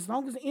 as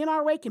long as the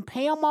NRA can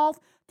pay them off,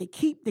 they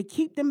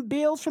keep them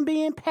bills from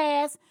being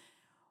passed,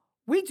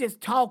 we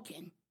just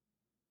talking.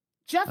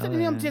 Justin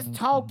and them just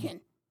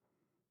talking.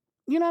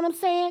 You know what I'm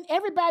saying?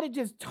 Everybody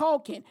just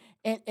talking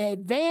and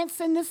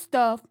advancing the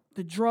stuff,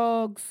 the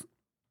drugs.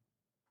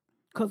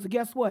 Because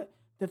guess what?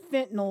 The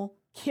fentanyl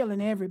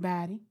killing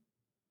everybody.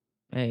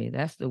 Hey,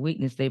 that's the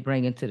weakness they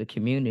bring into the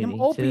community. Them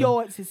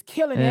opioids is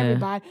killing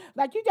everybody.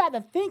 Like, you got to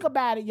think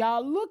about it,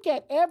 y'all. Look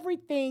at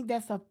everything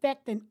that's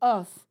affecting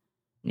us.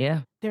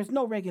 Yeah. There's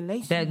no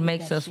regulation. That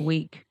makes us shit.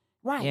 Weak.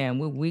 Right. Yeah, and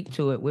we're weak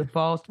to it. We're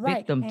false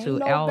victim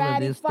to all of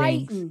these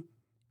things.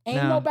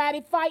 Ain't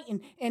nobody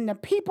fighting. And the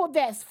people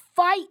that's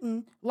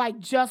fighting, like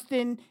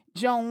Justin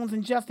Jones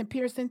and Justin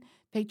Pearson,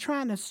 they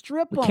trying to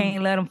strip them.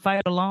 Can't let them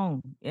fight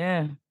alone.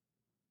 Yeah.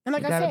 And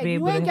like I said,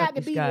 you ain't got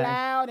to be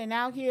loud and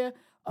out here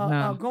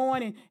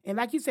going and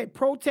like you said,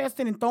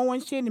 protesting and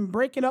throwing shit and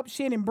breaking up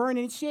shit and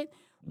burning shit.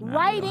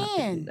 Write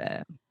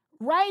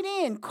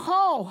in,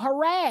 call,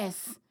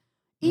 harass,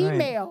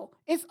 email.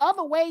 Right. It's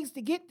other ways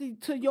to get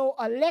to your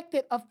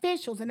elected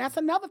officials. And that's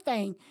another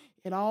thing.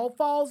 It all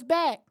falls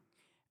back.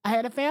 I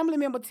had a family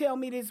member tell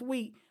me this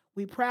week,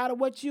 we proud of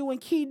what you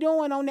and Key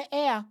doing on the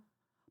air,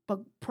 but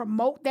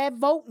promote that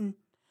voting,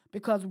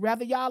 because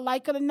whether y'all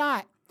like it or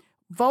not,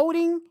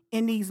 voting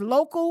in these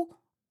local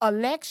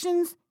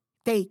elections,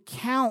 they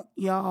count,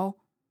 y'all.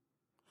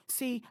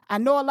 See, I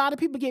know a lot of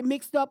people get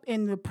mixed up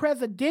in the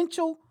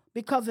presidential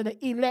because of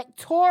the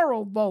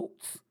electoral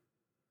votes.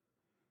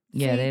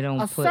 Yeah, See, they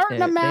don't a put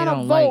certain amount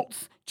of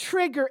votes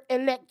trigger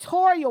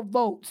electoral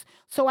votes.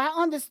 So I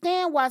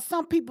understand why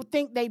some people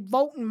think they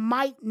voting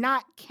might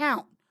not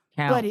count,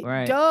 but it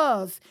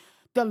does.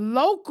 The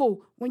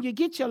local, when you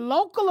get your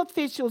local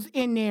officials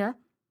in there,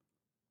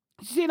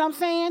 see what I'm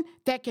saying?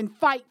 That can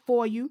fight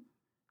for you,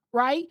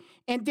 right?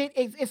 And then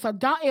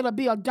it'll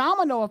be a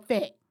domino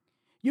effect.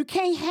 You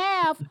can't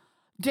have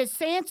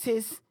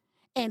DeSantis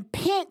and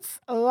Pence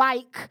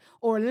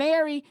or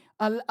Larry,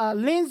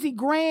 Lindsey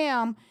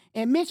Graham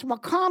and Mitch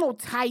McConnell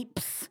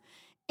types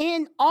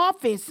in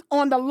office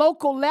on the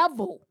local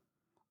level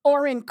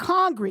or in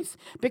Congress,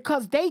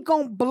 because they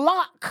gonna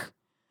block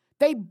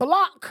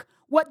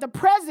what the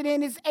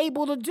president is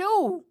able to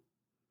do.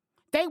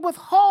 They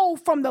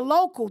withhold from the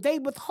local. They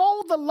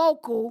withhold the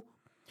local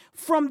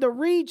from the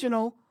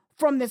regional,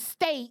 from the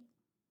state,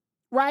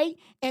 right?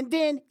 And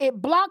then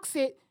it blocks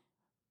it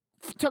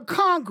to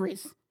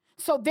Congress.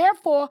 So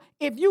therefore,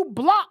 if you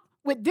block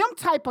with them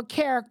type of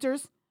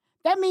characters,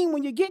 that means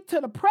when you get to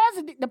the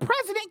president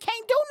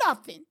can't do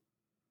nothing.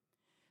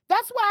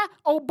 That's why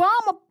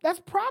Obama, that's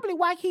probably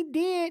why he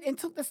did and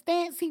took the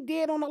stance he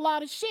did on a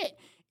lot of shit.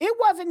 It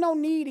wasn't no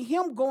need of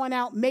him going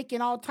out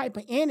making all type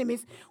of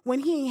enemies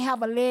when he didn't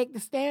have a leg to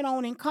stand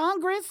on in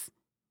Congress.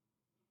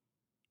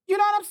 You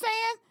know what I'm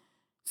saying?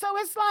 So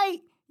it's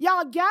like,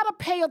 y'all gotta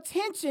pay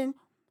attention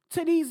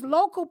to these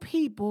local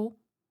people.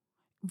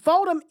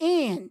 Vote them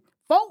in.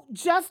 Vote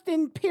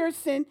Justin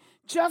Pearson,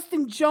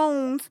 Justin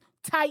Jones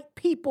type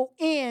people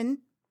in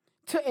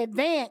to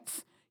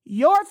advance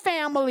your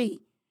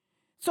family.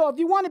 So if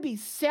you want to be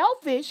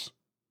selfish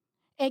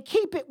and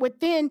keep it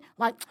within,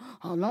 like,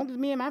 as long as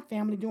me and my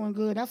family doing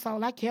good, that's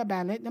all I care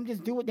about. Let them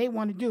just do what they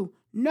want to do.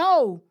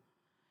 No.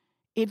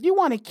 If you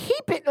want to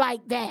keep it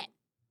like that,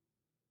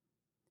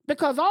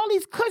 because all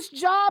these cush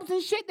jobs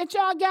and shit that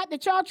y'all got,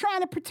 that y'all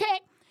trying to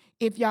protect,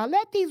 if y'all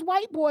let these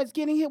white boys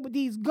get in here with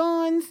these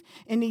guns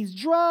and these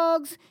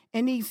drugs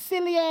and these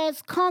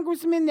silly-ass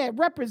congressmen that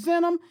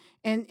represent them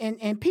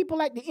and people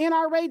like the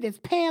NRA that's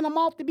paying them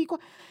off to be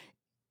quiet,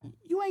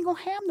 you ain't gonna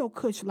have no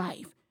cush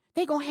life.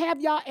 They gonna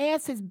have y'all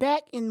asses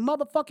back in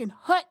motherfucking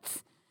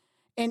huts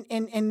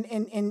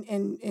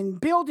and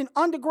building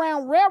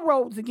underground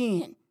railroads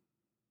again.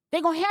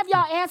 They gonna have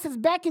y'all asses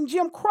back in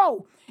Jim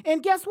Crow.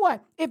 And guess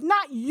what? If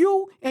not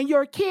you and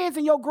your kids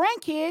and your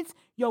grandkids,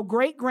 your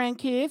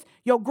great-grandkids,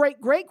 your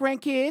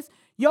great-great-grandkids,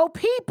 your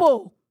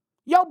people,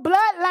 your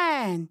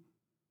bloodline.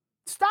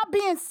 Stop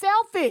being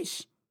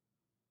selfish.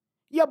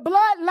 Your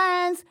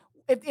bloodlines,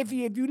 if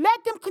you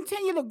let them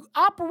continue to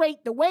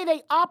operate the way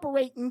they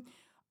operating,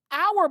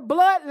 our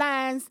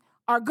bloodlines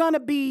are going to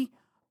be,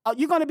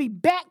 you're going to be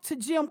back to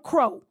Jim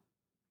Crow.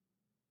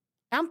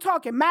 I'm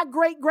talking my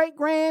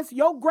great-great-grands,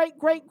 your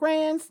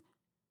great-great-grands.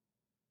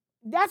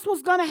 That's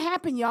what's going to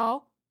happen,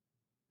 y'all.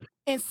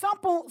 And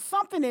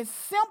something as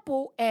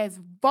simple as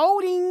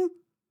voting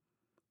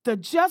the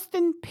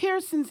Justin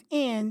Pearsons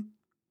in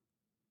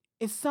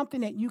is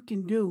something that you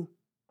can do.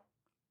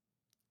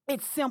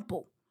 It's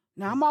simple.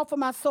 Now, I'm off of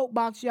my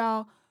soapbox,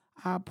 y'all.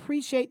 I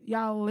appreciate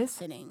y'all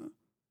listening.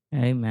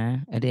 Hey,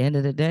 man, at the end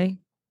of the day,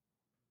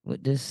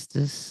 with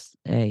this,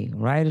 hey,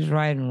 right is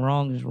right and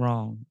wrong is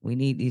wrong. We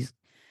need these,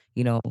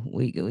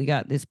 we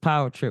got this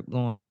power trip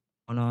going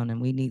on,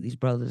 and we need these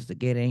brothers to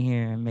get in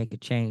here and make a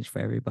change for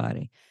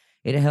everybody.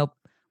 It'll help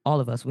all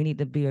of us. We need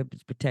to be able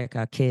to protect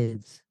our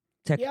kids,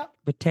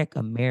 protect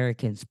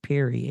Americans,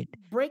 period.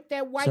 Break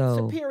that white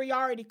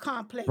superiority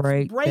complex.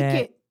 Break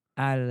it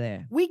out of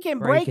there. We can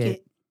break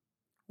it.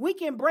 We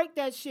can break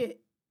that shit.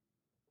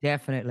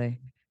 Definitely.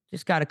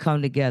 Just got to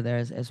come together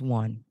as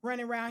one.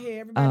 Running around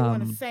here, everybody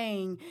want to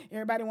sing,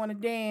 everybody want to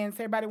dance,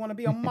 everybody want to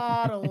be a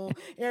model,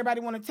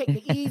 everybody want to take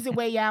the easy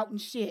way out and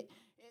shit.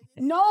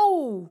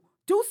 No,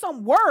 do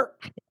some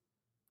work.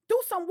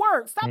 Do some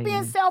work. Stop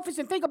being selfish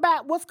and think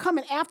about what's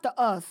coming after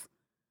us.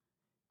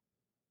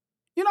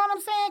 You know what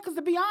I'm saying? Because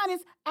to be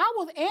honest,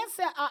 our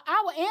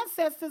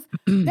ancestors,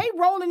 they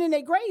rolling in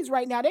their graves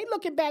right now. They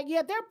looking back,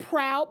 they're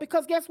proud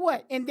because guess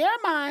what? In their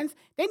minds,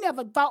 they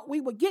never thought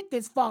we would get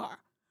this far.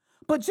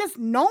 But just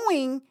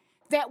knowing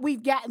that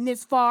we've gotten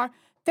this far,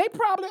 they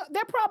probably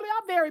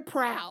are very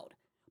proud.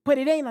 But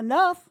it ain't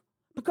enough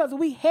because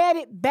we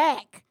headed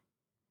back.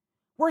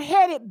 We're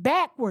headed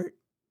backward.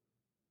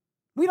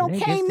 We don't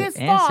came this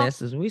far.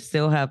 Ancestors, we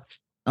still have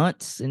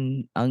aunts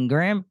and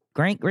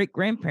great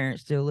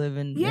grandparents still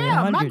living.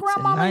 Yeah, my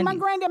grandmama and my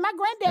granddad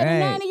is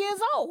 90 years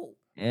old.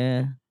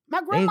 Yeah.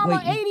 My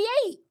grandmama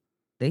 88.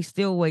 They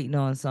still waiting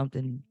on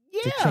something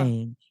to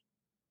change.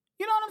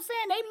 You know what I'm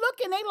saying? They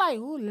looking, they like,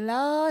 oh,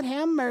 Lord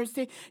have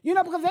mercy.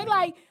 Because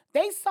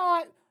they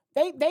saw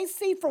it, they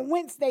see from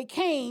whence they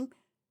came,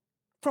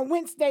 from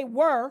whence they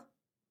were.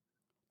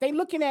 They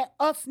looking at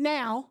us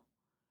now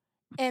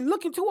and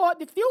looking toward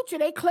the future.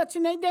 They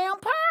clutching their damn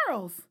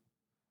pearls.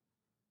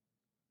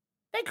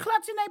 They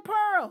clutching their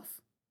pearls.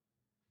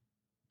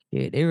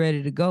 Yeah, they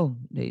ready to go.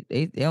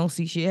 They don't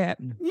see shit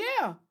happening.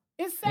 Yeah,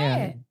 it's sad.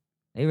 Yeah,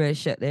 they ready to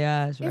shut their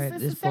eyes right at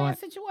this point.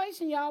 It's a sad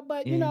situation, y'all.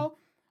 But,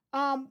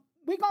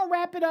 we're going to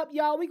wrap it up,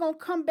 y'all. We're going to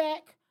come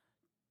back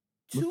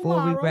tomorrow.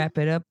 Before we wrap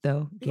it up,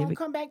 though. We're going to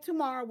come back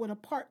tomorrow with a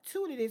part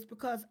 2 to this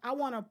because I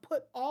want to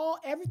put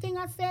everything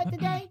I said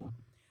today,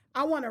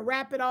 I want to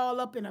wrap it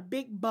all up in a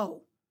big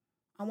bow.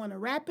 I want to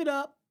wrap it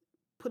up,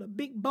 put a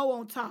big bow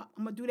on top.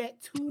 I'm going to do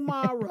that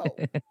tomorrow.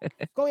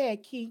 Go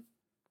ahead, Key.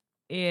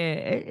 Yeah,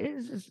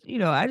 it's just,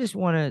 I just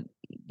want to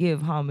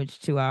give homage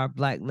to our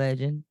Black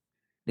legend,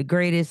 the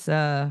greatest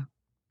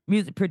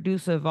music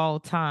producer of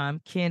all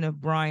time, Kenneth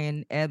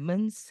Brian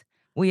Edmonds.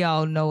 We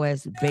all know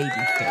as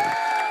Babyface.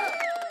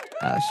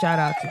 Shout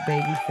out to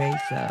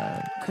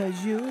Babyface.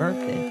 Cause you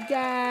birthday.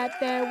 Got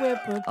that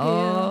whipper.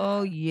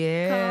 Oh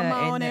yeah,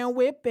 come on and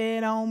whip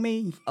it on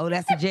me. Oh,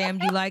 that's a jam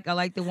you like. I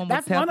like the one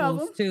with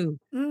Pebbles too.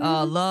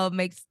 Mm-hmm. Love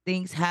makes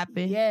things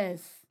happen.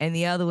 Yes. And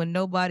the other one,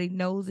 nobody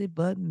knows it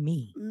but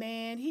me.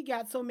 Man, he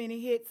got so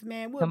many hits,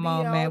 man. Come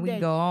on, man. We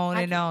can go on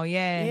and on.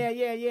 Yeah.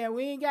 Yeah.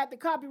 We ain't got the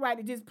copyright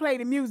to just play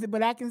the music,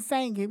 but I can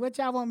sing it. What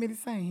y'all want me to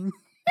sing?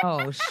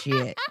 Oh,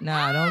 shit.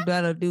 Nah, don't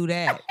better do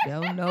that.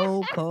 Don't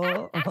know,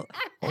 cuz.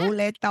 Hold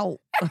that thought.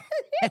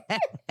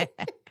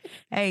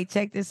 Hey,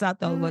 check this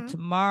out, though. But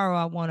tomorrow,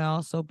 I want to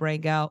also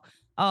bring out,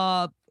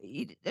 I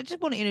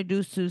just want to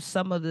introduce to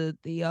some of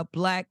the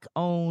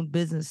Black-owned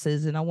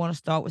businesses, and I want to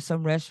start with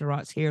some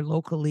restaurants here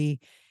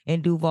locally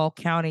in Duval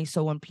County.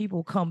 So when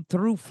people come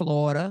through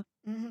Florida,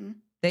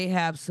 they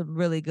have some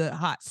really good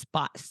hot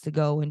spots to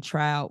go and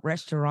try out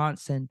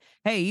restaurants. And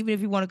hey, even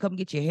if you want to come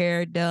get your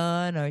hair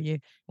done, or you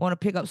want to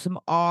pick up some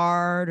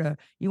art, or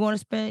you want to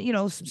spend,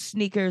 some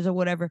sneakers or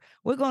whatever,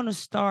 we're going to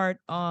start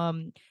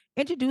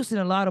introducing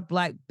a lot of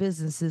Black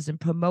businesses and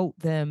promote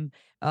them.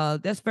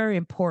 That's very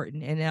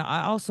important. And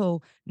I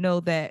also know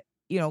that,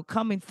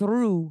 coming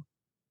through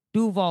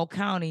Duval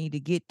County to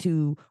get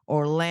to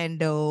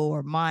Orlando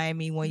or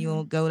Miami when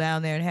you go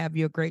down there and have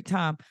your great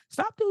time,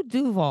 stop through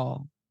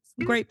Duval.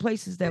 Some great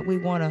places that we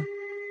want to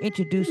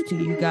introduce to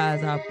you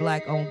guys, our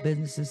Black-owned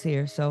businesses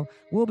here. So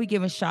we'll be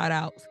giving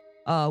shout-outs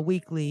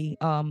weekly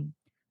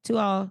to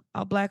our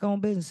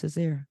Black-owned businesses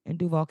here in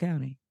Duval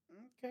County.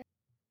 Okay.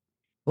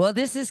 Well,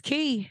 this is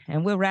Key,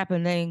 and we're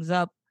wrapping things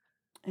up.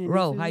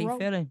 Ro, how you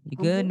feeling? You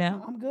good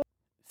now? I'm good.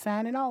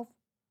 Signing off.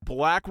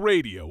 Black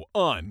Radio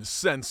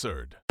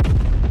Uncensored.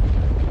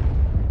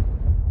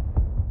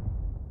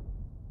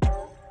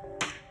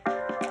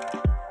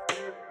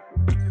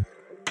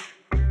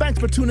 Thanks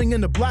for tuning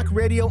in to Black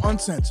Radio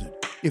Uncensored.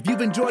 If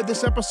you've enjoyed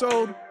this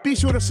episode, be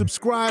sure to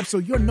subscribe so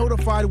you're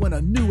notified when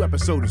a new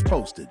episode is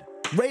posted.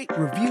 Rate,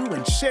 review,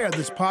 and share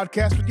this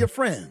podcast with your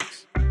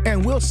friends.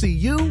 And we'll see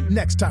you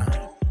next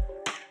time.